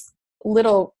those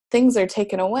little things are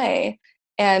taken away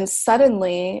and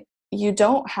suddenly you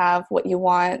don't have what you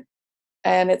want,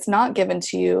 and it's not given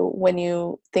to you when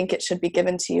you think it should be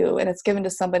given to you, and it's given to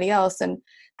somebody else, and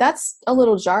that's a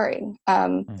little jarring.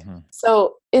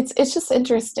 So it's just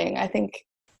interesting. I think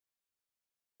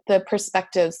the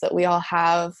perspectives that we all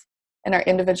have in our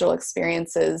individual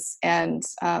experiences, and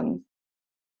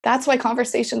that's why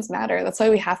conversations matter. That's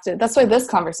why this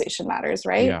conversation matters,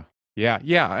 right? Yeah.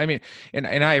 Yeah. I mean, and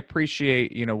I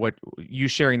appreciate, what you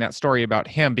sharing that story about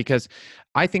him, because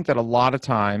I think that a lot of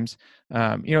times,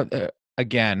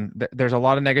 again, there's a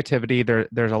lot of negativity.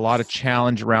 There's a lot of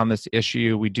challenge around this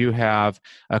issue. We do have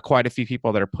quite a few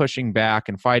people that are pushing back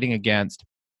and fighting against,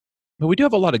 but we do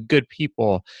have a lot of good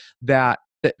people that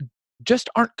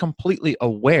just aren't completely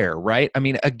aware, right? I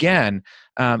mean, again,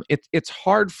 it's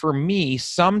hard for me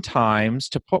sometimes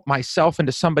to put myself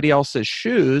into somebody else's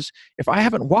shoes if I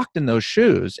haven't walked in those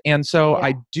shoes. And so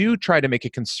I do try to make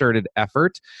a concerted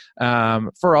effort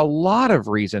for a lot of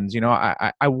reasons.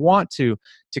 I want to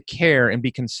care and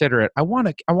be considerate. I want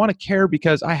to care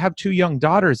because I have 2 young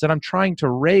daughters that I'm trying to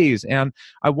raise, and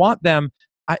I want them.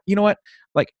 You know what?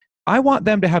 Like, I want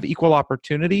them to have equal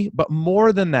opportunity, but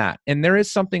more than that, and there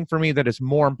is something for me that is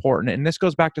more important, and this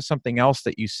goes back to something else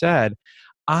that you said,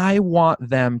 I want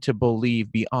them to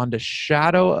believe beyond a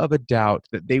shadow of a doubt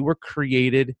that they were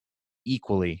created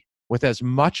equally, with as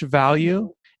much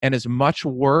value and as much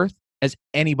worth as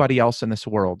anybody else in this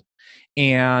world.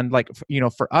 And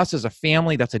for us as a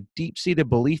family, that's a deep-seated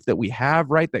belief that we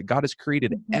have, right? That God has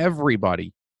created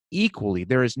everybody equally.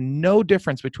 There is no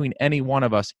difference between any one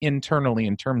of us internally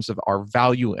in terms of our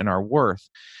value and our worth.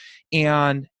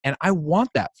 And I want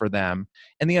that for them.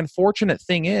 And the unfortunate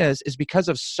thing is because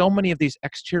of so many of these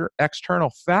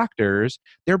external factors,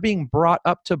 they're being brought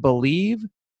up to believe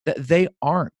that they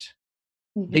aren't.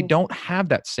 They don't have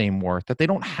that same worth, that they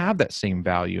don't have that same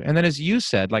value. And then, as you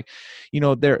said,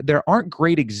 there aren't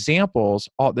great examples.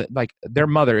 Like, their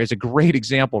mother is a great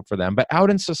example for them. But out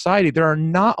in society, there are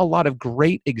not a lot of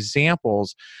great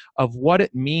examples of what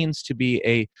it means to be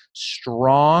a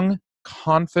strong,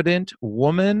 confident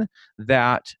woman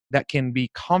that can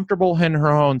be comfortable in her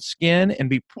own skin and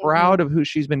be proud of who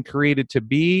she's been created to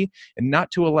be, and not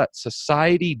to let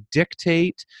society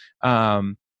dictate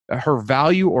her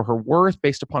value or her worth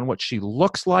based upon what she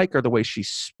looks like, or the way she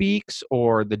speaks,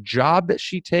 or the job that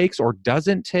she takes or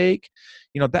doesn't take.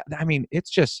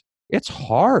 It's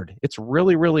hard. It's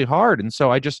really, really hard. And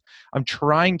so I'm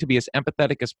trying to be as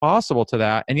empathetic as possible to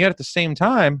that. And yet at the same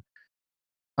time,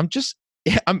 I'm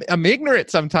ignorant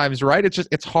sometimes, right?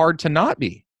 It's hard to not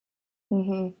be.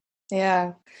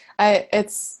 Yeah,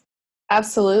 it's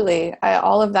absolutely.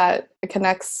 All of that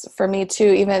connects for me too.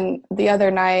 Even the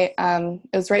other night,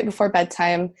 it was right before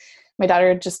bedtime. My daughter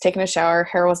had just taken a shower,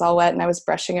 hair was all wet, and I was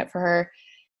brushing it for her.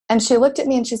 And she looked at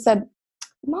me and she said,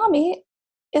 "Mommy,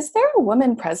 is there a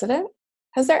woman president?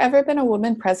 Has there ever been a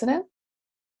woman president?"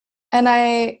 And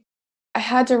I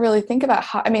had to really think about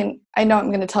how, I know I'm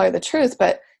going to tell her the truth,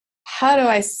 but how do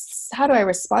I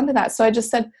respond to that? So I just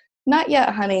said, "Not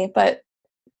yet, honey, but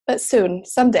soon,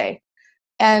 someday."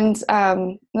 And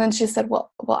then she said,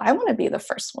 well, I want to be the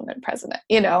first woman president,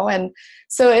 And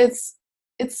so it's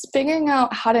figuring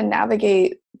out how to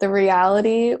navigate the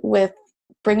reality with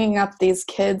bringing up these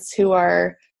kids who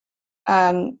are,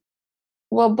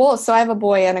 both. So I have a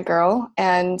boy and a girl,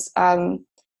 and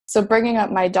So bringing up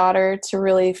my daughter to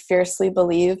really fiercely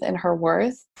believe in her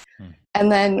worth, Mm. and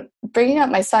then bringing up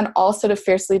my son also to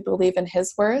fiercely believe in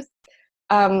his worth,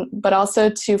 but also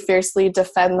to fiercely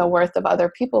defend the worth of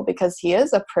other people because he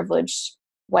is a privileged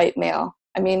white male.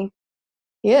 I mean,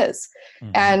 he is.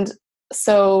 Mhm. And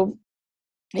so,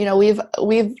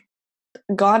 we've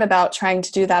gone about trying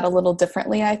to do that a little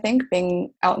differently, I think,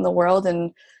 being out in the world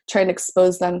and trying to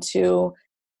expose them to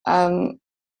um,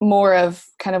 more of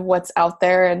kind of what's out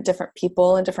there and different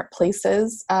people and different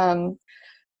places.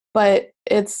 But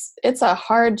it's a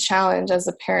hard challenge as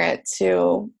a parent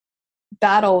to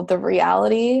battle the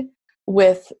reality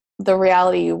with the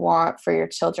reality you want for your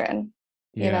children,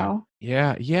 you Yeah. know?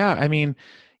 Yeah. I mean,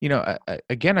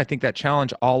 again, I think that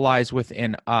challenge all lies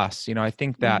within us. I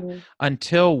think that Hmm.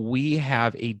 until we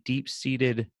have a deep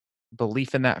seated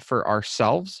belief in that for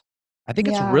ourselves, I think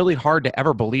it's Yeah, really hard to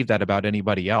ever believe that about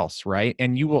anybody else, right?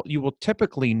 And you will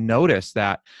typically notice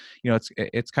that,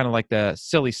 it's kind of like the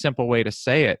silly, simple way to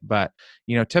say it, but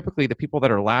typically the people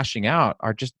that are lashing out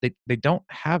are just they don't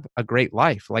have a great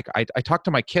life. Like I talk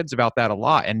to my kids about that a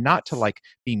lot, and not to like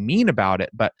be mean about it,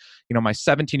 but my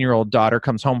 17-year-old daughter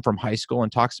comes home from high school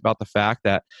and talks about the fact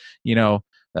that, you know,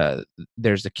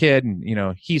 there's a kid and,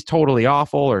 he's totally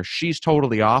awful or she's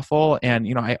totally awful. And,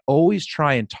 I always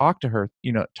try and talk to her,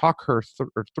 talk her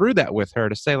through that with her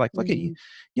to say like, look at you, hmm,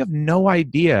 you have no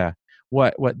idea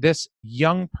what this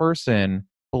young person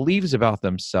believes about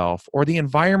themselves or the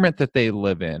environment that they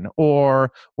live in or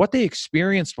what they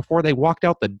experienced before they walked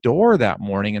out the door that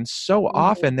morning. And so hmm,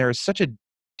 often there is such a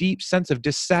deep sense of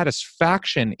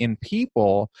dissatisfaction in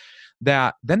people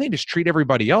that then they just treat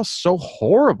everybody else so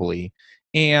horribly.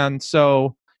 And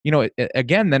so,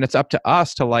 again, then it's up to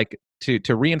us to like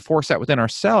to reinforce that within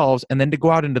ourselves and then to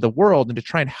go out into the world and to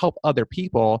try and help other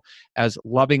people as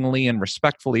lovingly and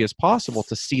respectfully as possible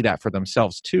to see that for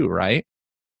themselves too, right?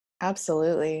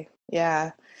 absolutely.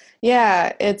 Yeah.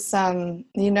 Yeah, it's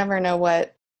you never know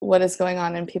what is going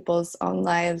on in people's own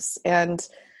lives. And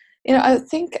I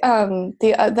think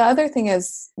the other thing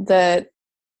is that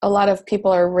a lot of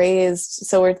people are raised.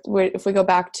 So we're if we go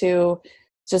back to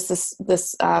just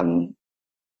this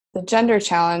the gender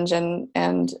challenge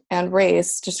and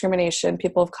race discrimination,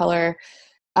 people of color.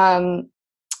 Um,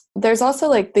 there's also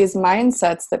like these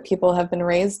mindsets that people have been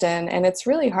raised in, and it's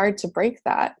really hard to break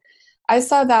that. I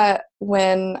saw that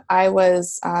when I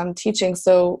was teaching.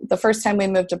 So the first time we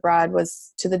moved abroad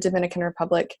was to the Dominican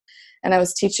Republic, and I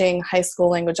was teaching high school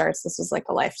language arts. This was like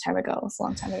a lifetime ago. It was a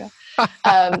long time ago.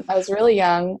 I was really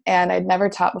young, and I'd never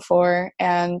taught before,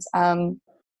 and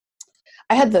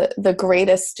I had the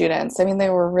greatest students. I mean, they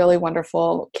were really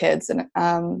wonderful kids, and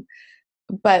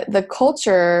but the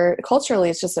culturally,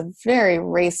 it's just a very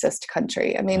racist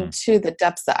country. I mean, Mm, to the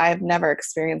depths that I've never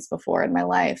experienced before in my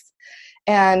life.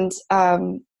 And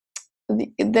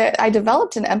I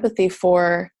developed an empathy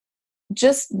for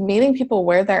just meeting people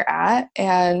where they're at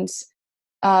and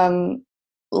um,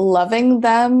 loving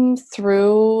them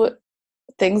through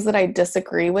things that I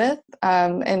disagree with.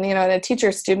 And, in a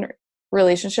teacher student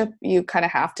relationship, you kind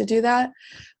of have to do that.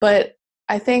 But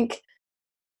I think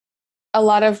a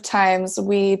lot of times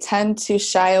we tend to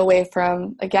shy away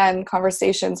from, again,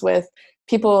 conversations with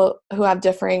people who have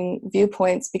differing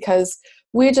viewpoints because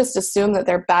we just assume that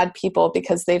they're bad people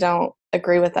because they don't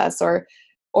agree with us, or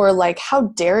like, how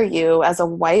dare you as a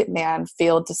white man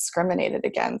feel discriminated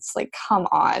against? Like, come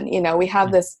on. We have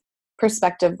mm, this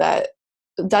perspective that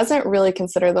doesn't really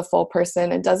consider the full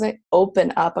person. It doesn't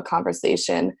open up a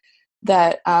conversation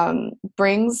that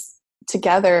brings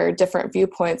together different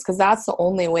viewpoints, because that's the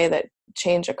only way that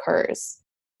change occurs.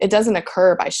 It doesn't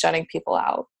occur by shutting people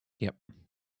out. yep.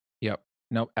 Yep.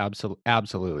 No,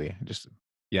 absolutely. Just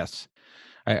yes.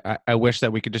 I wish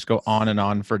that we could just go on and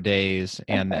on for days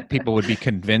and that people would be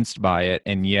convinced by it.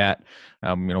 And yet,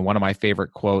 one of my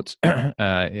favorite quotes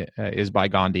is by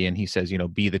Gandhi, and he says,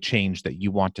 be the change that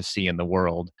you want to see in the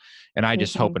world. And I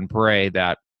just hope Hmm. and pray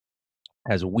that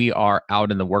as we are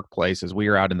out in the workplace, as we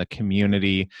are out in the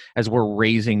community, as we're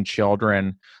raising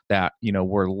children, that,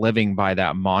 we're living by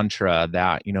that mantra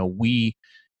that,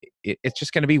 it's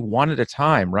just going to be one at a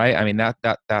time, right? I mean,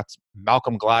 that's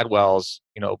Malcolm Gladwell's,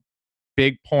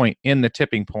 big point in the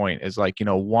tipping point is like,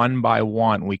 one by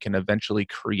one we can eventually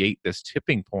create this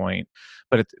tipping point,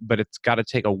 but it's got to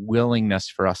take a willingness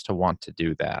for us to want to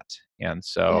do that. And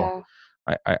so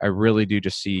Yeah. I really do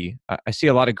just see I see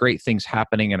a lot of great things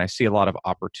happening, and I see a lot of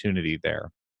opportunity there.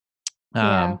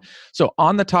 Yeah. um, so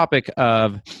on the topic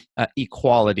of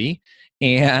equality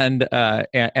and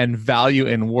value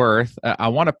and worth, I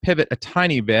want to pivot a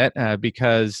tiny bit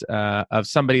because of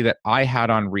somebody that I had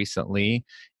on recently,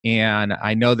 and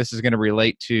I know this is going to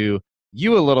relate to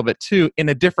you a little bit too in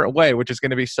a different way, which is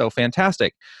going to be so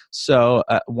fantastic. So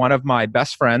one of my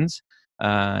best friends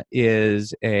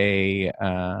is a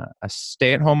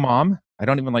stay-at-home mom. I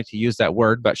don't even like to use that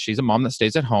word, but she's a mom that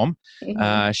stays at home.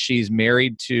 Mm-hmm. She's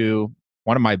married to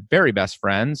one of my very best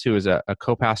friends who is a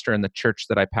co-pastor in the church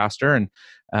that I pastor.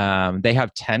 And they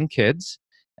have 10 kids,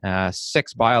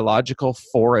 6 biological,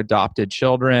 4 adopted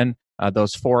children.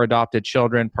 Those 4 adopted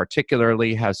children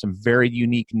particularly have some very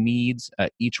unique needs,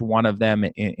 each one of them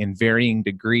in varying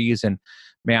degrees. And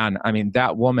man, I mean,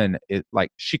 that woman,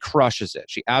 she crushes it.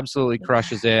 She absolutely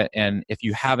crushes it. And if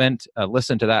you haven't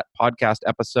listened to that podcast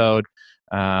episode,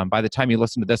 by the time you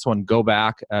listen to this one, go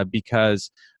back because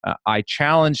I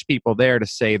challenged people there to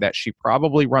say that she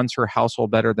probably runs her household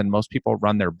better than most people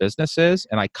run their businesses.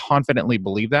 And I confidently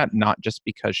believe that, not just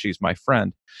because she's my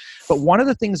friend. But one of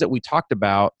the things that we talked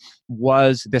about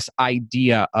was this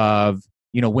idea of,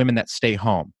 women that stay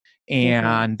home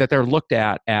and that they're looked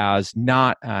at as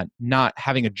not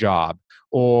having a job,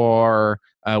 or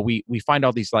we find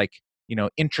all these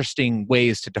interesting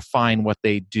ways to define what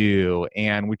they do,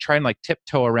 and we try and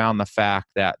tiptoe around the fact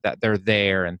that they're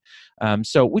there. And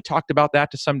so we talked about that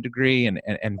to some degree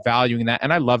and valuing that.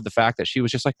 And I love the fact that she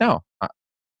was just like, no,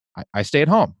 I stay at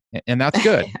home, and that's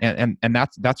good. and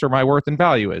that's where my worth and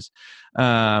value is.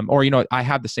 Or, I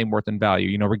have the same worth and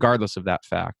value, regardless of that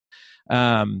fact.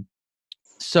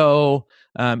 So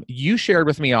you shared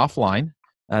with me offline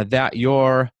that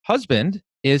your husband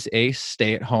is a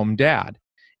stay-at-home dad.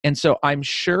 And so I'm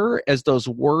sure as those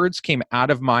words came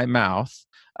out of my mouth,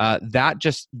 that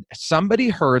just somebody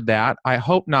heard that. I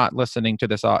hope not listening to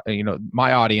this,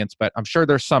 my audience, but I'm sure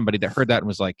there's somebody that heard that and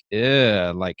was like,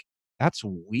 ew, that's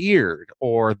weird,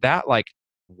 or that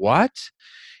what?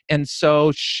 And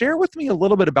so share with me a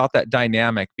little bit about that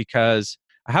dynamic, because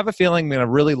I have a feeling I'm going to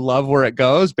really love where it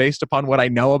goes based upon what I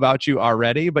know about you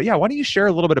already. But yeah, why don't you share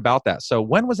a little bit about that? So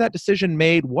when was that decision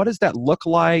made? What does that look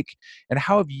like? And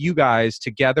how have you guys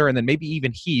together, and then maybe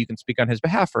even you can speak on his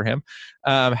behalf for him,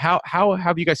 how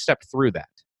have you guys stepped through that?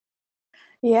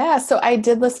 Yeah, so I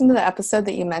did listen to the episode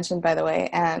that you mentioned, by the way,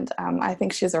 and I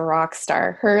think she's a rock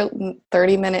star. Her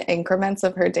 30-minute increments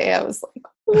of her day, I was like,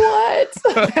 what?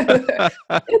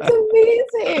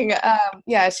 It's amazing.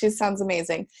 Yeah, she sounds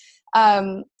amazing.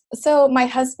 So my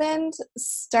husband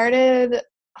started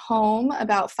home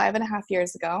about 5.5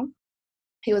 years ago.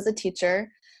 He was a teacher.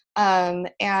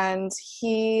 And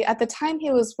at the time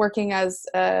he was working as,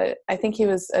 I think he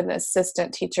was an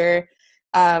assistant teacher,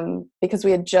 because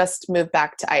we had just moved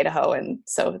back to Idaho. And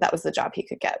so that was the job he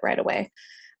could get right away.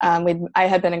 I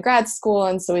had been in grad school,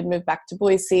 and so we'd moved back to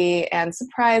Boise, and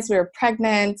surprise, we were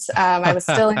pregnant. I was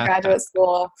still in graduate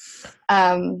school.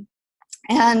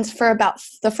 And for about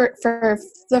for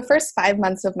the first 5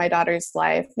 months of my daughter's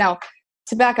life. Now,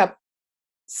 to back up,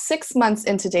 6 months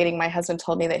into dating, my husband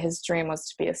told me that his dream was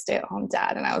to be a stay-at-home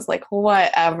dad. And I was like,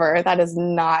 whatever, that is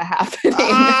not happening.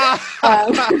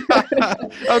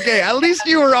 Okay, at least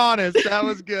you were honest. That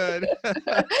was good.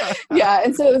 Yeah,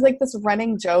 and so it was like this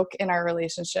running joke in our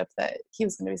relationship that he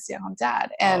was going to be a stay-at-home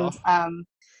dad. And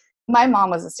my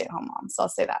mom was a stay-at-home mom, so I'll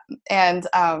say that. And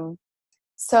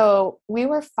so we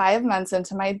were 5 months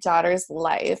into my daughter's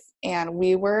life, and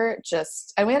we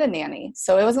had a nanny.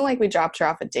 So it wasn't like we dropped her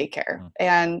off at daycare.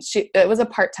 And it was a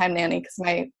part-time nanny because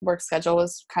my work schedule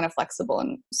was kind of flexible.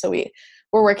 And so we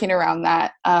were working around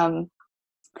that.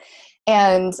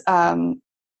 It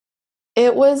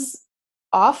was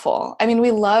awful. I mean,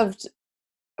 we loved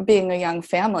being a young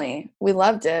family. We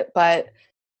loved it. But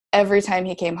every time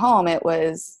he came home, it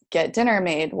was get dinner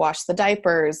made, wash the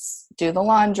diapers, do the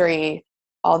laundry,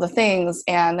 all the things.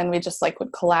 And then we just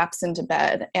would collapse into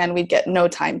bed, and we'd get no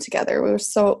time together. We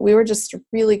were just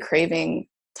really craving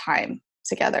time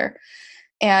together.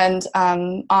 And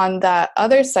on the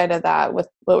other side of that, with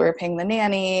what we were paying the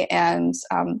nanny and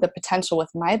the potential with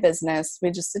my business,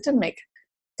 it didn't make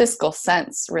fiscal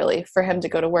sense really for him to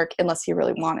go to work unless he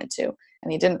really wanted to.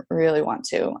 And he didn't really want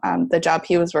to. The job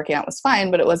he was working at was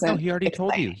fine, but it wasn't. No, he already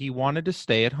told you he wanted to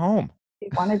stay at home. He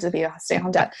wanted to be a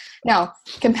stay-at-home dad. Now,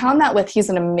 compound that with he's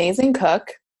an amazing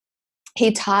cook.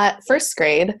 He taught first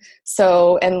grade,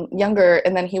 and younger,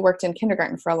 and then he worked in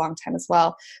kindergarten for a long time as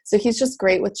well. So he's just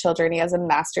great with children. He has a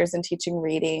master's in teaching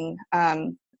reading.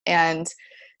 And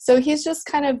so he's just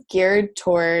kind of geared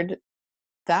toward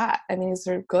that. I mean, he's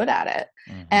sort of good at it.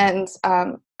 Mm-hmm. And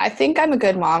I think I'm a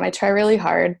good mom. I try really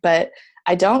hard, but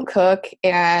I don't cook,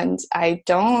 and I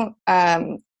don't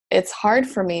it's hard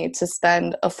for me to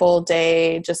spend a full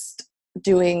day just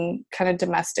doing kind of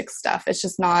domestic stuff. It's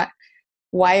just not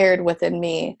wired within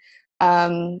me.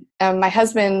 And my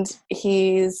husband,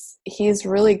 he's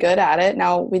really good at it.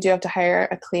 Now we do have to hire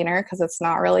a cleaner because it's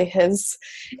not really his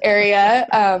area.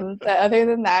 But other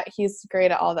than that, he's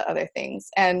great at all the other things.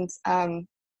 And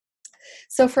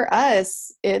so for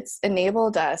us, it's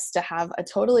enabled us to have a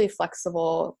totally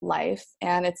flexible life,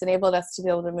 and it's enabled us to be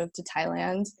able to move to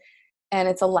Thailand. And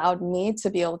it's allowed me to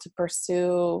be able to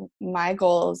pursue my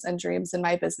goals and dreams in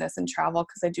my business and travel,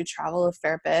 because I do travel a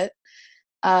fair bit.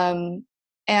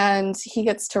 And he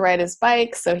gets to ride his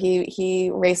bike. So he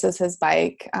races his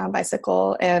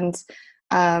bicycle, and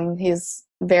he's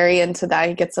very into that.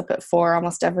 He gets up at 4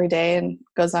 almost every day and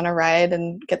goes on a ride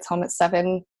and gets home at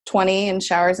 7:20 and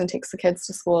showers and takes the kids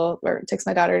to school, or takes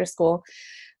my daughter to school.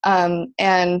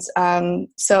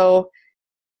 So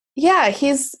yeah,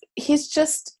 he's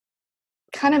just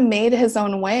kind of made his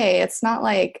own way. It's not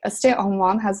like a stay-at-home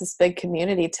mom has this big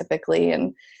community typically,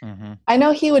 and I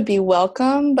know he would be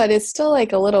welcome, but it's still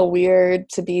like a little weird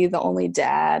to be the only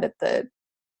dad at the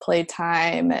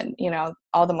playtime, and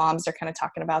all the moms are kind of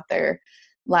talking about their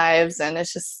lives, and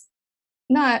it's just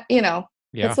not,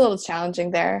 it's a little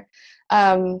challenging there.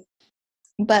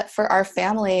 But for our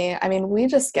family, I mean, we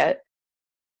just get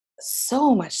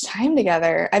so much time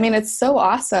together. I mean, it's so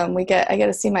awesome. I get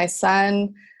to see my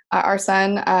son, our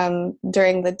son,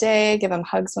 during the day, give him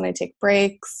hugs when I take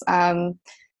breaks.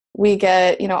 We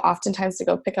get, oftentimes to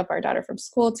go pick up our daughter from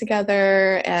school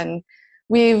together. And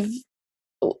we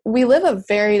live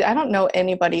I don't know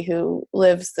anybody who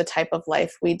lives the type of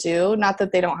life we do. Not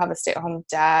that they don't have a stay-at-home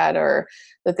dad, or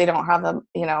that they don't have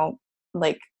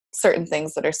like certain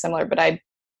things that are similar, but I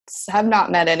have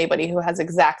not met anybody who has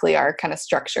exactly our kind of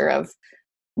structure of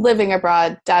living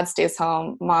abroad, dad stays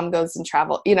home, mom goes and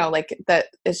travel, like that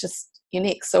is just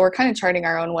unique. So we're kind of charting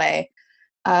our own way.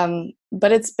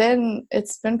 But it's been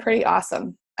pretty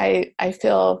awesome. I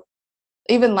feel,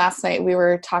 even last night we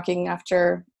were talking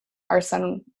after our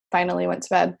son finally went to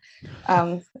bed,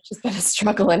 which has been a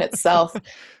struggle in itself.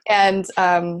 And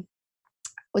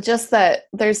just that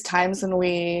there's times when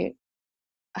we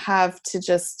have to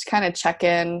just kind of check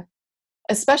in,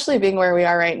 especially being where we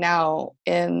are right now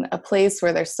in a place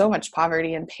where there's so much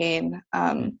poverty and pain,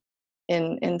 in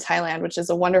Thailand, which is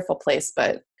a wonderful place,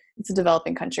 but it's a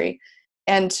developing country.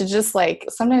 And to just like,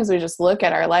 sometimes we just look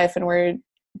at our life and we're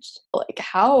like,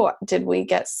 how did we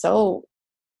get so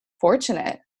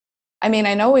fortunate? I mean,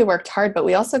 I know we worked hard, but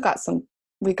we also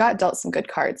we got dealt some good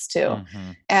cards too.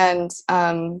 And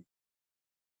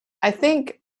I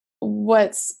think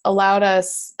what's allowed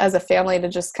us as a family to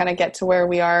just kind of get to where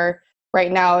we are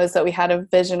right now is that we had a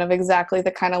vision of exactly the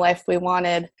kind of life we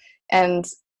wanted, and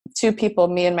two people,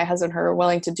 me and my husband, who are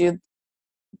willing to do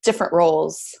different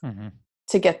roles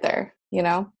to get there,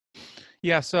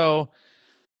 Yeah. So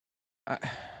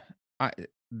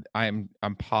I'm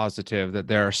positive that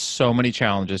there are so many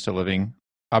challenges to living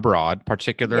abroad,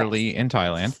 particularly in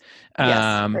Thailand.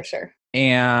 Yes, for sure.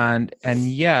 And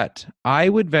yet I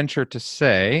would venture to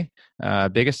say,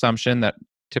 big assumption that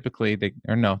typically they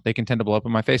can tend to blow up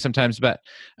in my face sometimes, but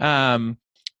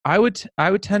I would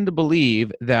tend to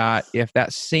believe that if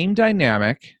that same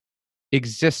dynamic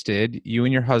existed, you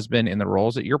and your husband in the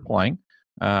roles that you're playing,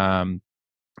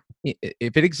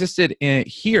 if it existed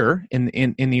here in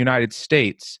the United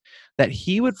States, that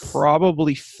he would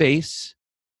probably face,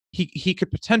 he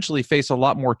could potentially face a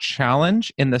lot more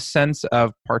challenge, in the sense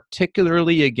of,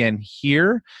 particularly again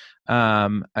here,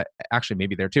 actually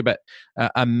maybe there too, but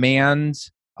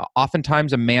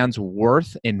oftentimes a man's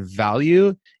worth and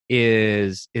value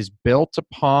is built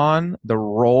upon the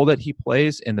role that he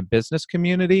plays in the business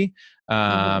community,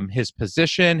 his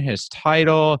position, his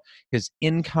title, his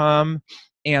income.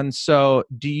 And so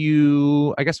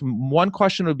I guess one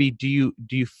question would be, do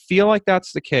you feel like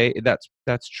that's the case,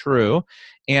 that's true?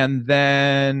 And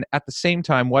then at the same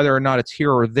time, whether or not it's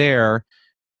here or there,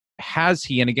 has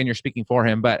he, and again, you're speaking for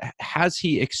him, but has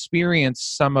he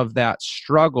experienced some of that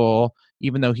struggle,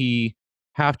 even though he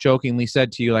half jokingly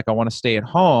said to you, like, I want to stay at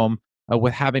home,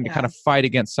 with having to kind of fight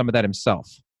against some of that himself?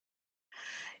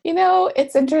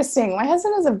 It's interesting. My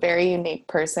husband is a very unique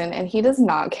person, and he does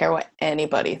not care what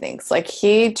anybody thinks. Like,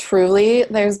 he truly,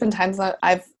 there's been times that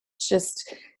I've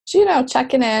just,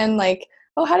 checking in, like,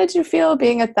 oh, how did you feel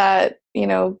being at that,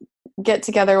 get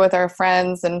together with our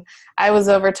friends? And I was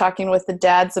over talking with the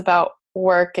dads about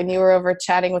work, and you were over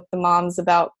chatting with the moms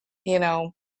about,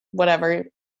 whatever.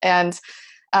 And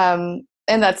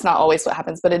that's not always what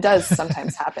happens, but it does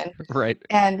sometimes happen. Right.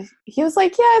 And he was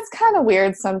like, yeah, it's kind of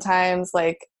weird sometimes.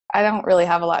 Like, I don't really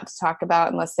have a lot to talk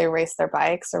about unless they race their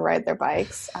bikes or ride their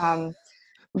bikes.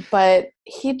 But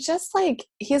he just, like,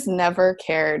 he's never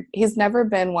cared. He's never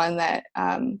been one that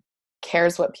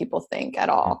cares what people think at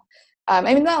all. I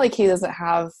mean, not like he doesn't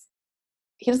have,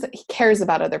 he cares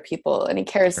about other people and he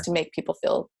cares Sure. to make people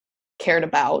feel cared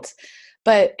about,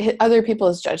 but other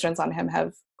people's judgments on him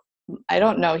have, I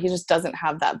don't know, he just doesn't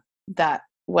have that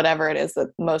whatever it is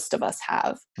that most of us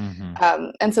have. Mm-hmm.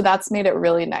 And so that's made it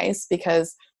really nice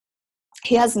because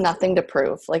he has nothing to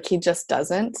prove. Like, he just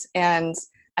doesn't. And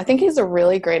I think he's a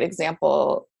really great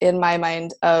example in my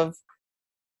mind of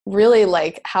really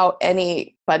like how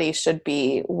anybody should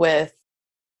be with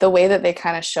the way that they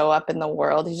kind of show up in the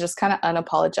world. He's just kind of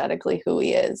unapologetically who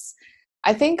he is.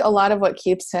 I think a lot of what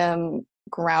keeps him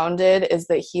grounded is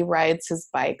that he rides his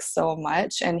bike so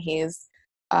much, and he's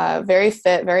very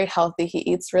fit, very healthy. He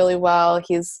eats really well.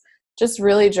 He's just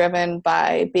really driven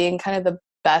by being kind of the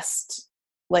best,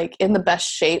 like in the best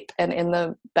shape and in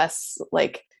the best,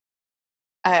 like,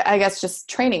 I guess just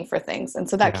training for things. And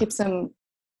so that Yeah. keeps him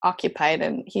occupied.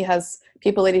 And he has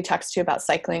people that he texts to about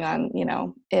cycling on,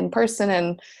 in person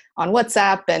and on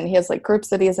WhatsApp. And he has like groups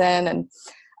that he's in, and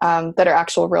that are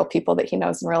actual real people that he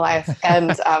knows in real life.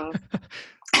 And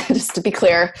just to be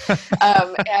clear,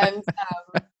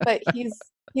 but he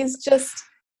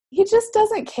just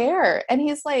doesn't care. And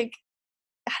he's like,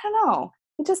 I don't know,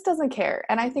 he just doesn't care.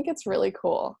 And I think it's really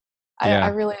cool. I Yeah.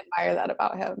 really admire that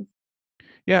about him.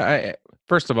 Yeah.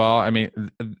 First of all, I mean,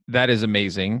 that is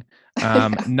amazing.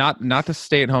 Not the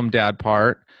stay-at-home dad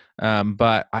part,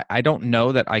 but I don't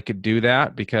know that I could do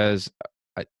that because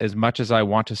as much as I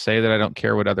want to say that I don't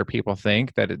care what other people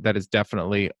think, that is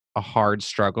definitely a hard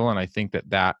struggle. And I think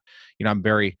that, I'm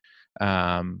very,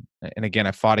 and again,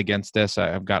 I fought against this.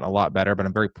 I've gotten a lot better, but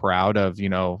I'm very proud of,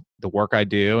 the work I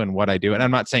do and what I do. And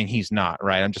I'm not saying he's not,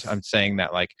 right. I'm saying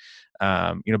that like,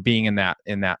 being in that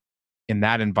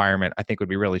environment, I think would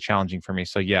be really challenging for me.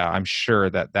 So yeah, I'm sure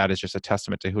that is just a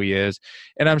testament to who he is.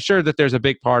 And I'm sure that there's a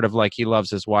big part of like, he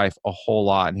loves his wife a whole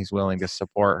lot and he's willing to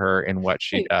support her in what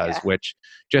she does, Yeah. which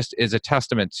just is a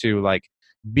testament to like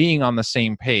being on the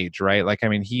same page, right? Like, I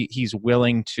mean, he's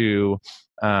willing to,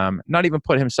 not even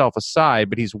put himself aside,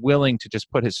 but he's willing to just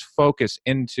put his focus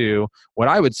into what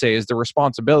I would say is the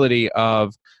responsibility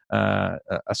of a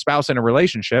spouse in a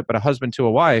relationship, but a husband to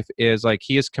a wife is like,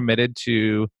 he is committed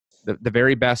to the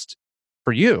very best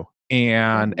for you.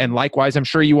 And Mhm. likewise, I'm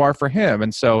sure you are for him.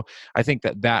 And so I think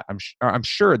that I'm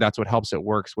sure that's what helps it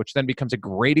works, which then becomes a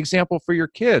great example for your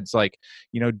kids. Like,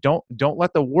 don't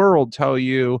let the world tell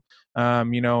you, how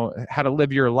to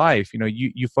live your life.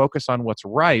 You focus on what's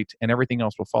right and everything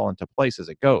else will fall into place as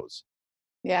it goes.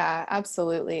 Yeah,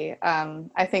 absolutely.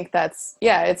 I think it's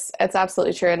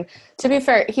absolutely true. And to be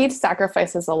fair, he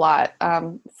sacrifices a lot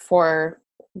for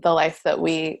the life that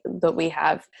we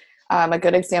have. A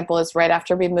good example is right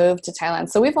after we moved to Thailand.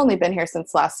 So we've only been here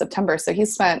since last September. So he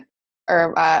spent,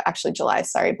 or actually July,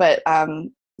 sorry, but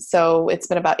so it's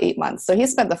been about 8 months. So he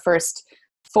spent the first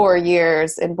 4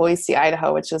 years in Boise,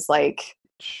 Idaho, which is like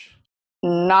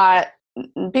not,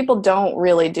 people don't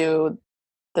really do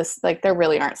this, like, there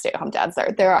really aren't stay-at-home dads.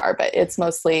 There are, but it's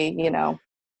mostly the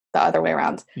other way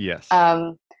around. Yes.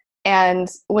 And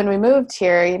when we moved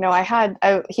here,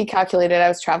 he calculated I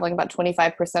was traveling about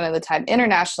 25% of the time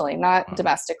internationally, not Wow.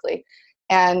 domestically.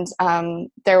 And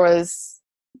there was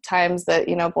times that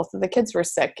both of the kids were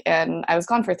sick and I was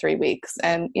gone for 3 weeks,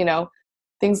 and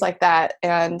things like that.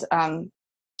 And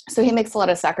so he makes a lot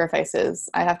of sacrifices.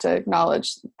 I have to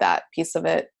acknowledge that piece of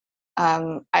it.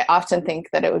 I often think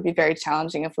that it would be very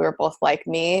challenging if we were both like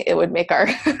me. It would make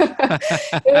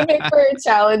it would make for a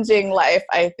challenging life,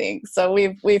 I think. So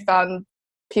we've found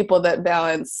people that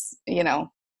balance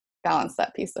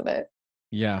that piece of it.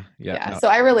 Yeah. Yeah. Yeah. No. So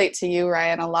I relate to you,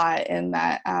 Ryan, a lot in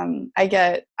that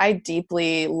I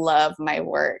deeply love my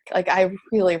work. Like, I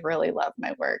really, really love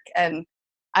my work. And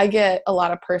I get a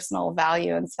lot of personal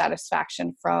value and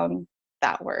satisfaction from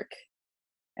that work.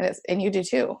 And you do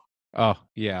too. Oh,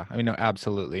 yeah. I mean, no,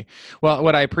 absolutely. Well,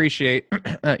 what I appreciate,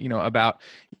 about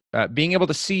being able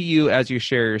to see you as you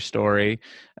share your story,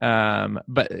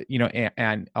 but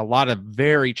and a lot of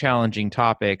very challenging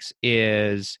topics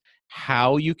is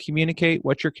how you communicate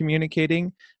what you're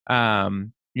communicating.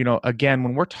 Again,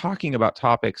 when we're talking about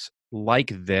topics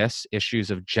like this,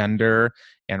 issues of gender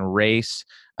and race,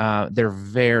 they're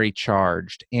very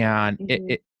charged, and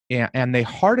Mhm. and they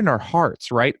harden our hearts,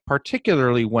 right?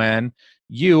 Particularly when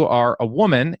you are a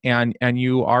woman and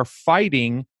you are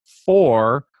fighting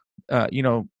for uh, you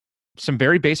know some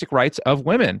very basic rights of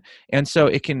women, and so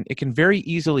it can very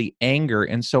easily anger.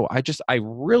 And so I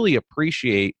really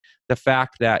appreciate the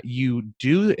fact that you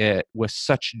do it with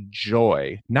such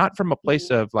joy, not from a place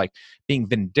Mhm. of like being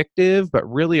vindictive, but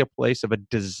really a place of a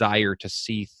desire to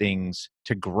see things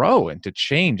to grow and to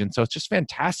change. And so it's just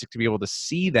fantastic to be able to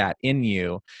see that in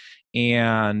you.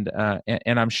 and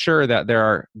I'm sure that there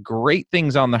are great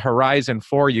things on the horizon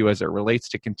for you as it relates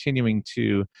to continuing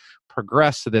to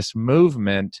progress this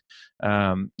movement,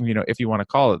 if you want to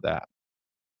call it that.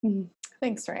 Mhm.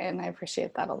 Thanks, Ryan. I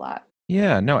appreciate that a lot.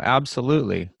 Yeah, no,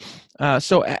 absolutely.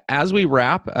 As we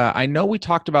wrap, I know we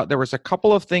talked about there was a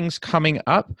couple of things coming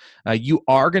up. You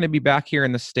are going to be back here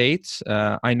in the States.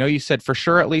 I know you said for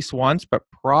sure at least once, but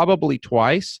probably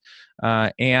twice.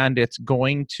 And it's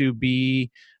going to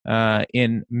be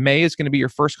in May is going to be your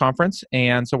first conference.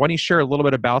 And so why don't you share a little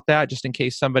bit about that, just in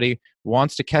case somebody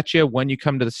wants to catch you when you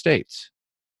come to the States?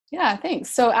 Yeah, thanks.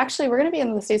 So actually, we're going to be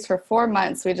in the States for 4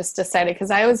 months. We just decided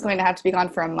because I was going to have to be gone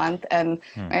for a month, and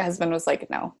Hmm. my husband was like,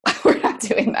 "No, we're not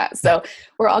doing that." So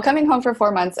we're all coming home for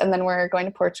 4 months, and then we're going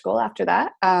to Portugal after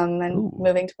that, and Ooh.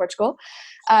 moving to Portugal.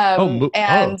 Okay.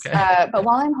 But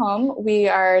while I'm home, we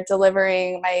are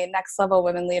delivering. My Next Level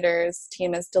Women Leaders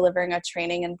team is delivering a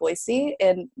training in Boise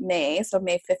in May, so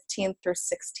May 15th through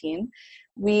 16th.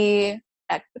 We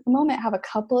at the moment have a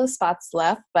couple of spots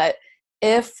left, but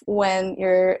when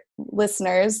your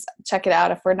listeners check it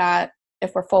out, if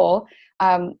we're full,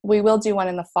 we will do one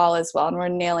in the fall as well, and we're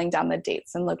nailing down the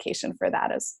dates and location for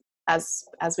that as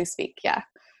we speak. Yeah.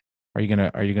 Are you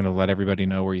gonna let everybody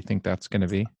know where you think that's gonna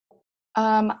be?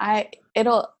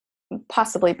 It'll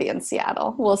possibly be in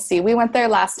Seattle. We'll see. We went there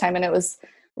last time, and it was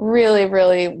really,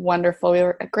 really wonderful. We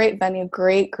were a great venue,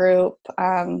 great group,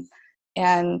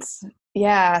 and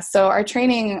yeah. So our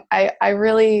training,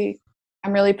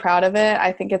 I'm really proud of it.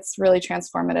 I think it's really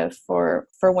transformative for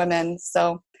women.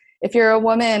 So if you're a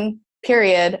woman,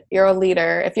 period, you're a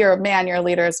leader. If you're a man, you're a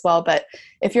leader as well. But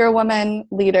if you're a woman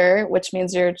leader, which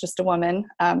means you're just a woman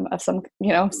of some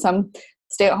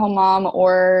stay-at-home mom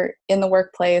or in the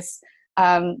workplace,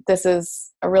 this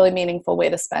is a really meaningful way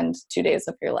to spend 2 days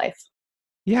of your life.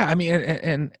 Yeah, I mean,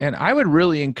 and I would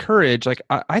really encourage, like,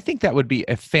 I think that would be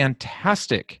a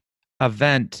fantastic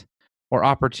event or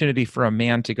opportunity for a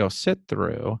man to go sit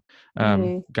through.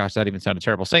 Mhm. Gosh, that even sounded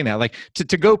terrible saying that. Like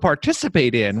to go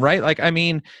participate in, right? Like, I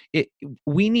mean,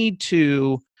 we need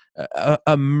to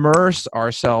immerse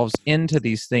ourselves into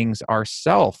these things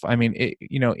ourselves. I mean,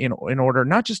 in order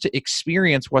not just to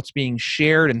experience what's being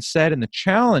shared and said and the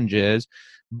challenges,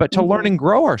 but to learn Mhm. and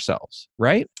grow ourselves,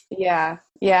 right? Yeah,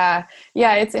 yeah,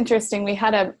 yeah. It's interesting. We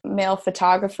had a male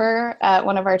photographer at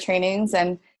one of our trainings,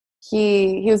 and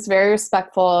he was very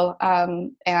respectful,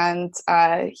 and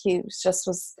he just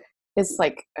was. His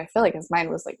like, I feel like his mind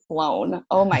was like blown.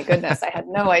 Oh my goodness, I had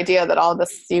no idea that all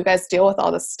this. You guys deal with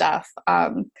all this stuff.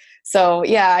 So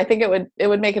yeah, I think it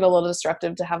would make it a little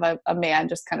disruptive to have a man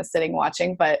just kind of sitting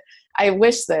watching. But I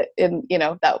wish that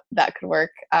that could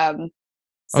work.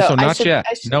 Oh, So so not yet.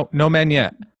 I should. No, no men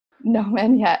yet. No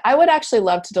men yet. I would actually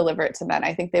love to deliver it to men.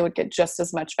 I think they would get just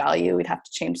as much value. We'd have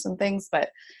to change some things,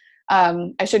 but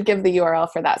I should give the URL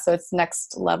for that. So it's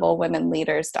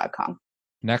nextlevelwomenleaders.com.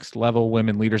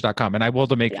 Nextlevelwomenleaders.com. And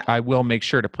Yeah. I will make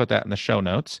sure to put that in the show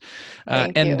notes.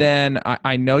 Thank And you. then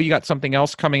I know you got something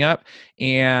else coming up,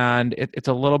 and it's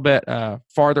a little bit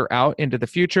farther out into the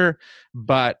future.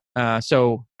 But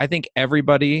so I think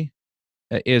everybody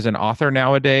is an author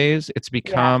nowadays. It's Yeah.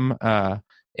 become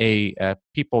a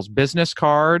people's business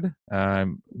card.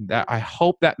 That I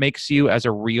hope that makes you, as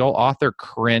a real author,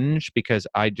 cringe, because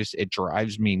it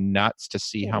drives me nuts to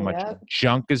see how much Yeah.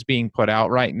 junk is being put out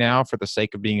right now for the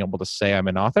sake of being able to say I'm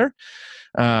an author.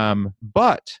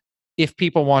 But if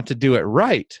people want to do it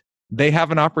right, they have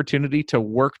an opportunity to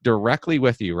work directly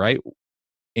with you, right?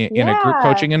 In a group Yeah.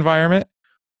 coaching environment.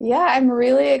 Yeah, I'm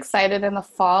really excited. In the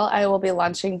fall, I will be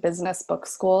launching Business Book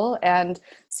School. And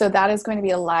so that is going to be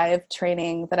a live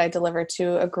training that I deliver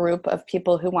to a group of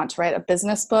people who want to write a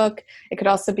business book. It could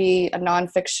also be a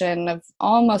nonfiction of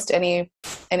almost any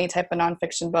type of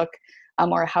nonfiction book,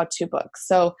 or a how-to book.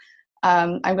 So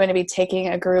I'm going to be taking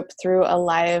a group through a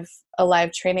live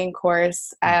training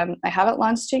course. I haven't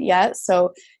launched it yet,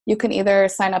 so you can either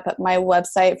sign up at my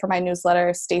website for my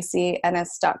newsletter,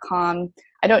 stacyennis.com.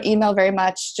 I don't email very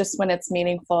much, just when it's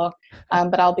meaningful,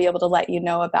 but I'll be able to let you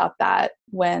know about that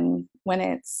when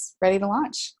it's ready to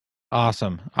launch.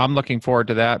 Awesome. I'm looking forward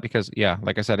to that because, yeah,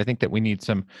 like I said, I think that we need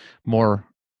some more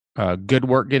good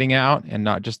work getting out, and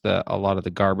not just a lot of the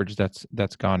garbage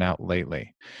that's gone out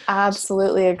lately.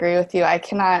 Absolutely agree with you. I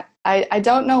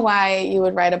don't know why you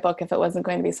would write a book if it wasn't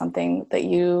going to be something that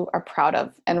you are proud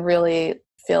of and really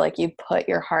feel like you put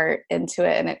your heart into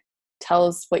it, and it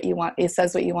says what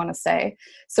you want to say.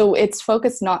 So it's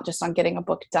focused not just on getting a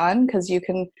book done, because you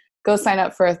can go sign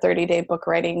up for a 30-day book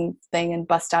writing thing and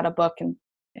bust out a book and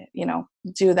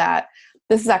do that.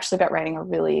 This is actually about writing a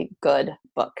really good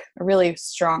book, a really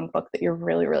strong book that you're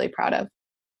really, really proud of.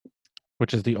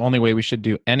 which is the only way we should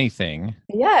do anything.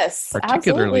 Yes,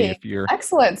 Particularly absolutely. if you're,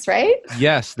 Excellence, right?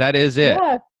 yes, that is it.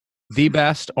 Yeah. The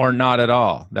best or not at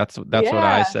all. That's what I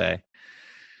Yeah. say.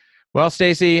 Well,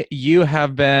 Stacy, you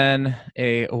have been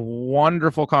a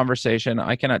wonderful conversation.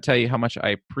 I cannot tell you how much I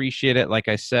appreciate it. Like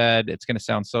I said, it's going to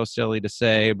sound so silly to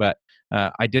say, but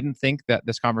I didn't think that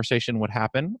this conversation would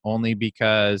happen, only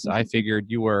because I figured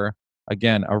you were,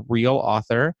 again, a real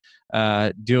author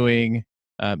doing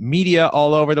media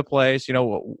all over the place,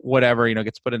 whatever,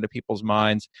 gets put into people's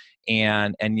minds.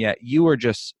 And yet you were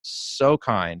just so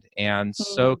kind and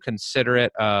so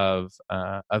considerate of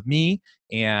me,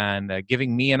 and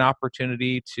giving me an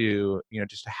opportunity to,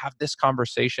 just to have this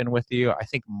conversation with you. I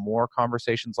think more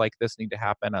conversations like this need to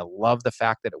happen. I love the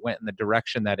fact that it went in the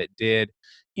direction that it did,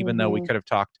 even though we could have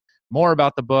talked more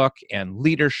about the book and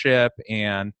leadership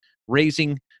and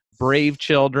raising brave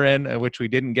children, which we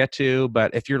didn't get to.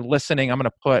 But if you're listening, I'm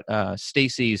going to put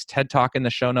Stacy's TED Talk in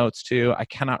the show notes too. I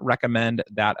cannot recommend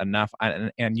that enough.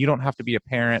 And you don't have to be a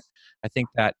parent. I think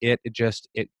that it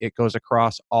goes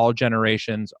across all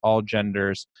generations, all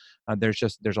genders.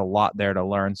 There's a lot there to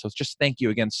learn. So just thank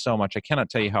you again so much. I cannot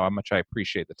tell you how much I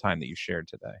appreciate the time that you shared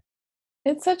today.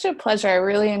 It's such a pleasure. I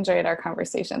really enjoyed our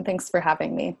conversation. Thanks for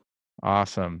having me.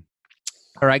 Awesome.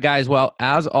 All right, guys. Well,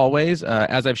 as always,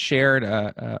 as I've shared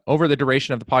over the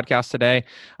duration of the podcast today,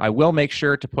 I will make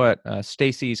sure to put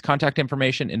Stacy's contact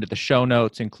information into the show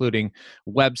notes, including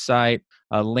website,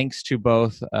 links to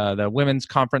both the women's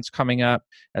conference coming up,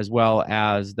 as well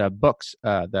as the books,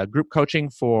 the group coaching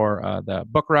for the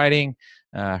book writing,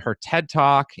 her TED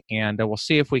Talk, and we'll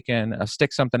see if we can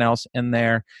stick something else in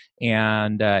there.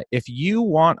 And if you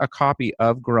want a copy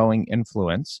of Growing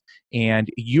Influence and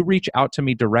you reach out to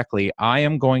me directly, I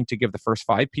am going to give the first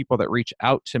 5 people that reach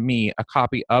out to me a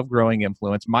copy of Growing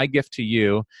Influence. My gift to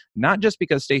you, not just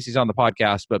because Stacy's on the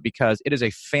podcast, but because it is a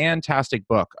fantastic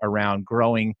book around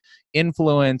growing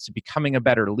influence, becoming a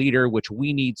better leader, which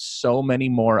we need so many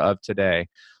more of today.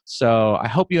 So I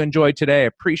hope you enjoyed today. I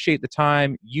appreciate the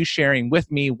time you sharing with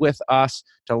me, with us,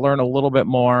 to learn a little bit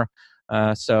more.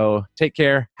 So take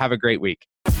care. Have a great week.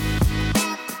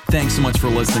 Thanks so much for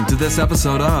listening to this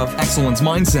episode of Excellence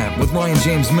Mindset with Ryan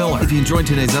James Miller. If you enjoyed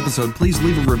today's episode, please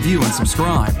leave a review and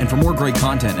subscribe. And for more great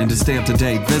content and to stay up to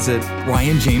date, visit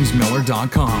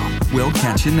RyanJamesMiller.com. We'll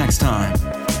catch you next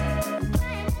time.